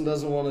Zach Wilson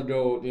doesn't want to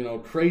go,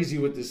 crazy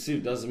with the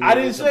suit doesn't mean I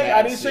didn't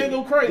say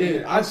go crazy.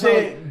 Yeah, I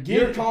said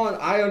you're calling.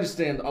 I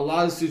understand a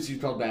lot of the suits you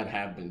called bad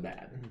have been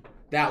bad.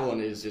 That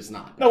one is just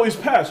not. No, it's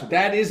passable.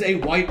 That is a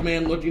white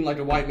man looking like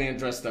a white man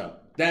dressed up.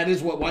 That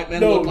is what white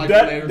men look like.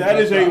 That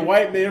is a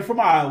white man from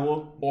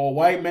Iowa, or a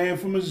white man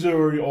from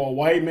Missouri, or a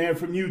white man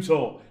from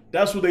Utah.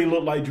 That's what they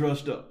look like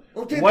dressed up.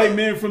 Okay, white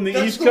men from the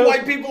East Coast. That's the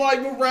white people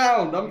I'm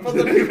around. I'm from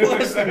the people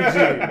listening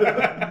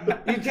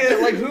to you. You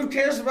can't, who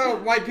cares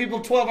about white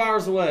people 12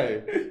 hours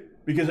away?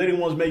 Because they're the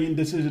ones making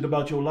decisions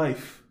about your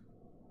life.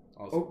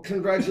 Oh,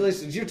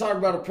 congratulations. You talk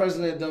about a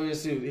president at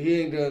WSU.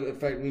 He ain't going to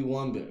affect me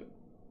one bit.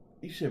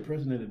 You said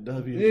president of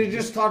WSU. You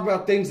just talk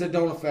about things that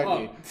don't affect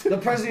me. The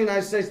president of the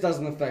United States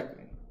doesn't affect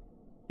me.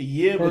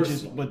 Yeah,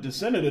 but the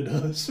senator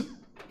does.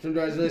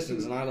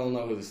 Congratulations, and I don't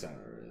know who the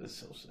senator is. It's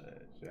so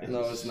sad.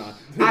 No, it's not.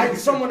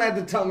 Someone had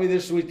to tell me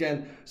this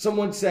weekend.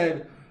 Someone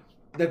said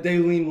that they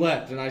lean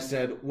left, and I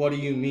said, "What do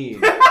you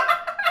mean?"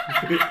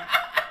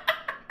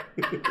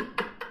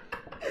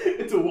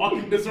 It's a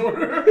walking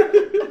disorder.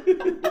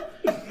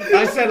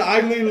 I said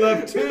I lean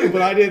left too,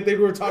 but I didn't think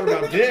we were talking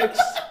about dicks.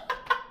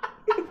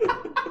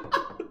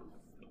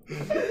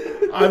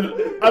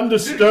 I'm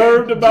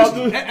disturbed about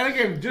this. And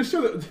again, just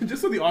so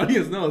the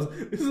audience knows,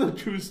 this is a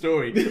true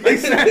story. Like,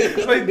 Sam,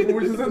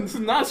 this is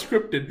not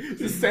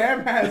scripted.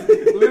 Sam has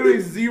literally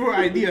zero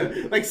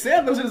idea. Like,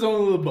 Sam lives in his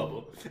own little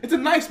bubble. It's a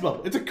nice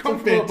bubble. It's a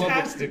comfortable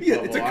fantastic bubble.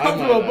 Yeah, it's a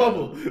comfortable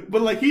bubble.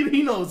 But like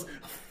he knows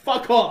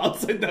fuck all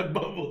outside that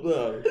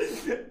bubble.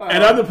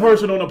 And I'm the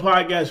person on the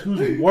podcast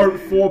who's worked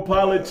for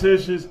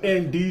politicians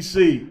in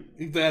DC.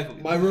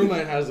 Exactly. My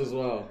roommate has as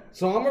well.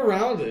 So I'm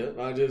around it.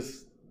 I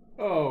just.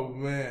 Oh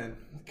man.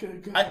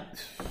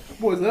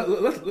 Boys,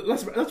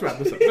 let's wrap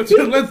this up.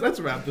 Let's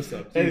wrap this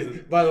up.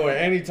 Hey, by the way,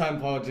 anytime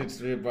politics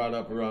get brought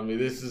up around me,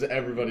 this is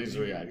everybody's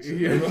reaction.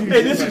 Yeah.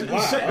 Hey, this is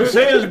wow.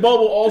 Sam's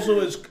bubble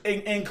also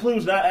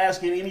includes not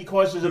asking any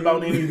questions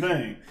about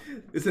anything.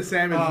 It's a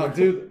salmon. Oh,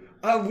 dude,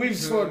 we've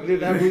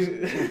sorted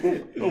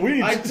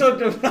it. I took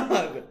him.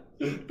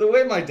 The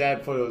way my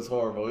dad put it was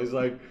horrible. He's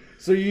like,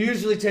 "So you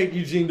usually take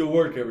Eugene to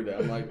work every day?"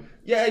 I'm like,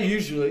 "Yeah,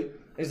 usually."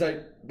 He's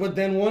like, "But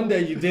then one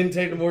day you didn't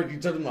take him to work, you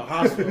took him to the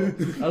hospital."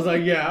 I was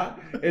like, "Yeah."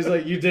 He's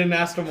like, "You didn't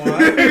ask him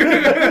why?"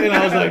 And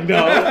I was like,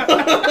 "No."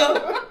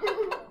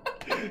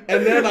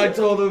 And then I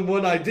told him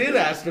when I did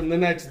ask him the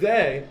next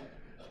day,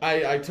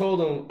 I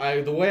told him,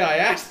 the way I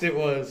asked it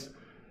was,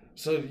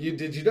 "So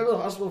did you go to the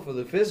hospital for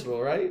the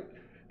physical, right?"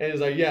 And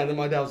he's like, "Yeah." And then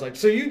my dad was like,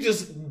 "So you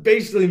just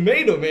basically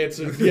made him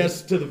answer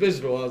yes to the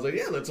physical?" I was like,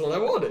 "Yeah, that's what I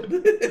wanted."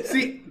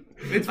 See,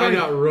 it's funny. I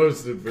got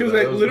roasted because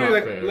like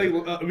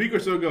a week or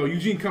so ago,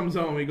 Eugene comes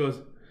home. He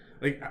goes,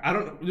 like, I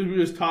don't. We were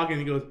just talking.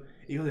 He goes,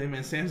 "Hey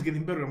man, Sam's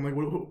getting better." I'm like,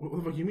 "What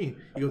the fuck you mean?"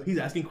 He goes, "He's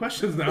asking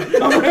questions now." I'm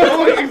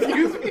like,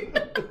 "Excuse me."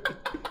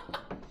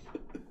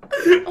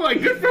 I'm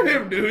like, "Good for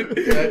him, dude."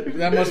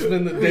 That must have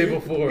been the day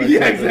before.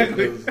 Yeah,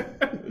 exactly.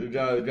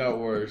 It got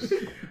worse.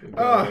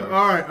 All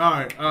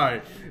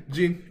right.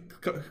 Gene,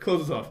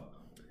 close us off.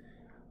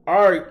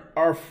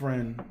 Our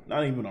friend,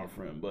 not even our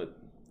friend, but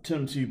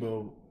Tim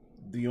Tebow,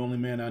 the only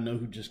man I know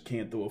who just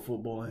can't throw a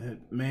football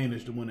and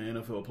managed to win an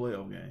NFL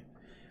playoff game.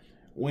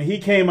 When he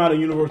came out of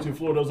University of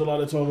Florida, there was a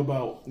lot of talk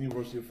about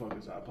University of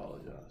Fuckers. I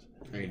apologize.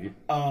 Thank you.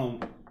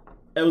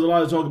 There was a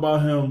lot of talk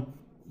about him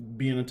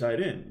being a tight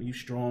end. He's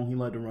strong. He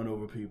liked to run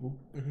over people.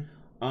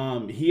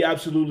 Mm-hmm. He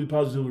absolutely,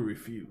 positively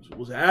refused.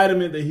 Was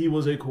adamant that he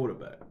was a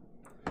quarterback.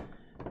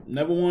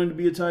 Never wanted to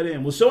be a tight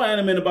end. Was so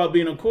adamant about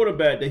being a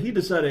quarterback that he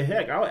decided,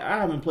 heck, I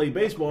haven't played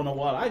baseball in a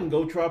while. I can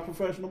go try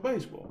professional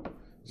baseball.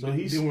 So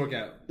he didn't work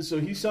out. So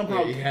he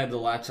somehow he had to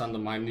latch onto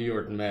my New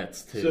York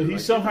Mets too. So he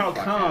somehow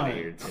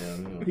conned.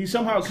 He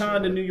somehow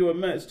conned the New York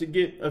Mets to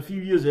get a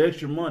few years of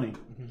extra money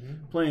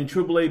playing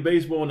AAA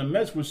baseball. And the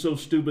Mets were so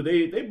stupid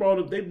they brought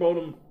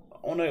him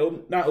on their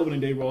not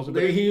opening day roster.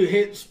 But he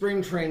hit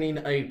spring training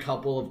a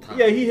couple of times.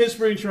 Yeah, he hit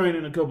spring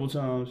training a couple of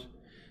times.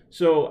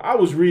 So I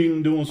was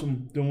reading, doing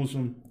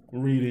some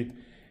reading,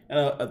 and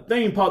a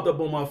thing popped up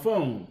on my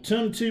phone.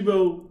 Tim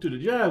Tebow to the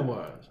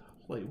Jaguars.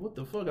 Like, what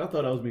the fuck? I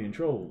thought I was being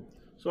trolled.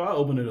 So I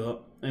opened it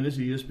up, and it's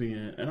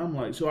ESPN, and I'm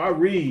like, so I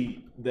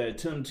read that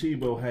Tim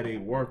Tebow had a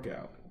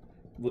workout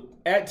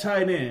at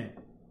tight end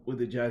with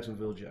the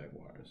Jacksonville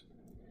Jaguars.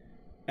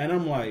 And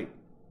I'm like,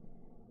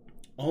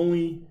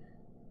 only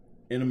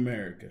in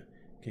America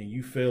can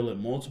you fail at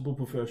multiple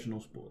professional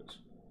sports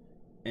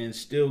and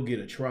still get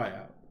a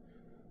tryout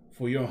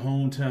for your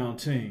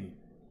hometown team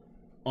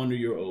under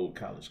your old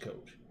college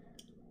coach.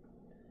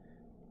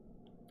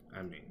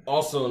 I mean,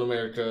 also in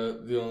America,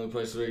 the only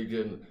place where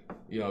you can,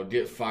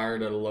 get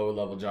fired at a lower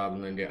level job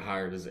and then get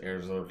hired as the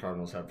Arizona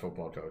Cardinals head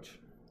football coach.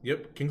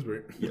 Yep,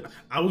 Kingsbury. Yes.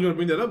 I was going to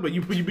bring that up, but you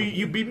beat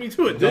me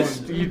to it.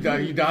 You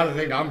got to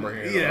think I'm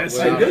bringing it up.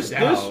 Yes.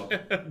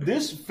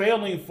 This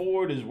failing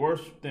forward is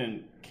worse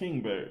than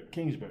Kingsbury,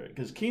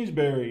 because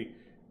Kingsbury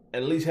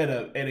at least had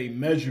a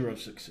measure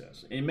of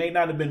success. It may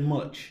not have been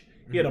much.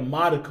 He had a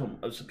modicum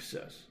of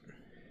success.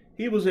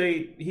 He was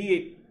on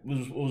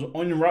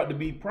the route to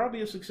be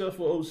probably a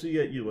successful OC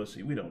at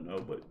USC. We don't know,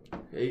 but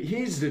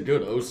he's the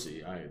good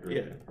OC. I agree.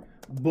 Yeah,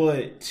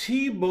 but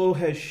Tebow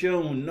has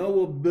shown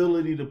no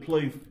ability to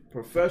play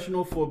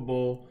professional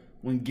football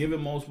when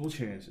given multiple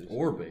chances,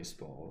 or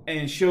baseball,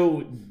 and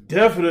showed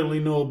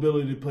definitely no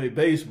ability to play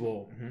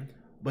baseball. Mm-hmm.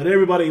 But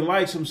everybody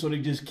likes him, so they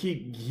just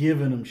keep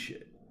giving him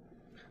shit.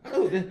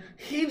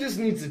 He just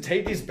needs to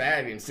take his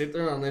bag and sit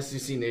there on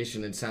SEC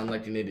Nation and sound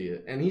like an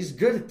idiot. And he's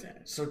good at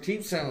that. So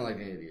keep sounding like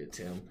an idiot,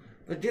 Tim.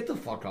 But get the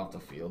fuck off the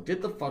field.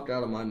 Get the fuck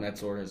out of my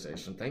Mets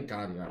organization. Thank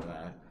God you got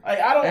that.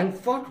 I don't. And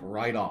fuck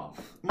right off.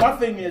 My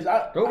thing is,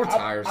 go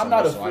retire. I'm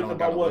not offended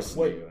about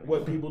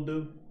what people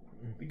do,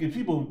 because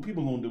people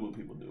gonna do what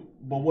people do.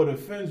 But what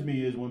offends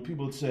me is when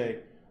people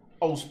say,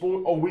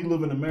 "Oh, we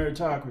live in a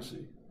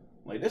meritocracy."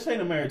 Like, this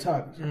ain't a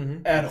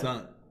meritocracy at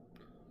all.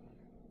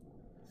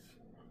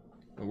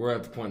 We're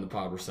at the point in the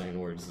pod we're saying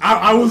words.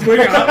 I was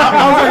waiting.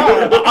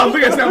 I was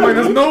looking at Sam. I'm like,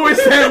 there's no way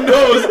Sam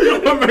knows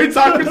what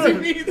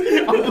meritocracy means.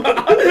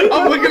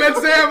 I'm looking at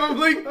Sam. I'm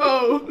like,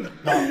 oh.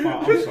 I'm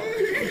sorry.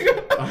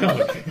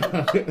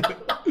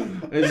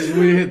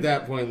 We hit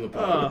that point in the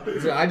pod.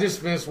 I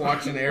just finished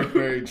watching Eric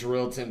Berry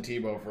drill Tim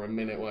Tebow for a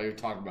minute while you're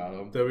talking about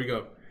him. There we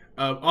go.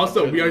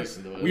 Also, we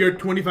are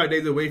 25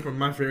 days away from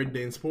my favorite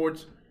day in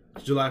sports.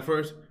 It's July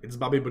 1st. It's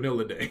Bobby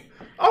Bonilla Day.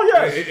 Oh,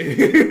 yes.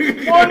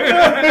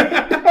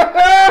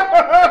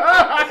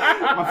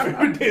 My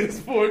favorite day in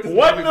sports.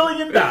 $1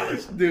 million.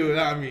 Dude,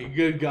 I mean,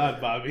 good God,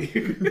 Bobby.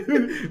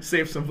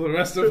 Save some for the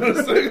rest of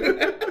us.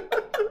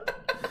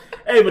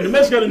 Hey, Hey, but the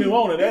Mets got a new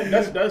owner.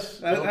 That's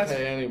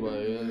pay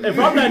anybody. Yeah. If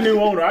I'm that new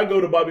owner, I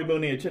go to Bobby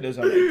Bonilla and check this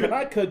out. Can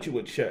I cut you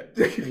a check?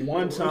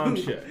 One-time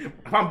check.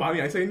 If I'm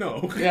Bonnie, I say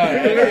no.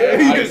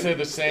 Yeah, I say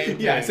the same thing.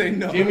 Yeah, I say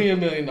no. Give me $1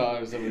 million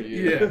every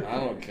year. Yeah. I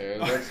don't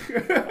care.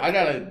 I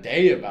got a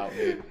day about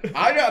me.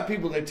 I got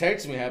people that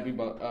text me happy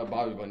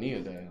Bobby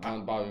Bonilla Day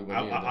on Bobby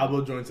Bonilla Day. I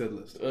will join said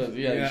list. Yeah,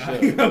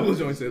 you should. I will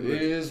join said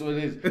list. It is what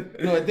it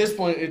is. At this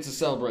point, it's a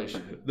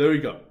celebration. There we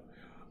go.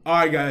 All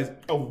right, guys.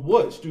 Of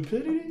what?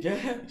 Stupidity?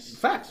 Yes.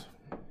 Facts.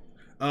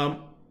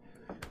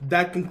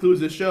 That concludes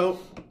the show.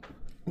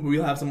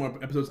 We'll have some more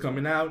episodes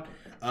coming out.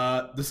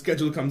 The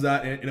schedule comes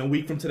out in a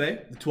week from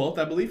today, the 12th,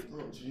 I believe.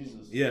 Oh,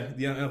 Jesus. Yeah,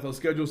 the NFL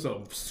schedule.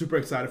 So super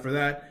excited for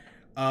that.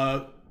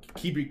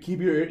 Keep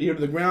your ear to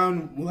the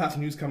ground. We'll have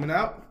some news coming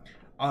out.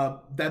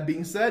 That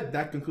being said,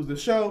 that concludes the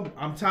show.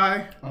 I'm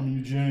Ty. I'm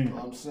Eugene.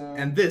 I'm Sam.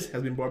 And this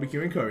has been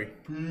Barbecue and Curry.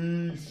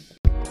 Peace.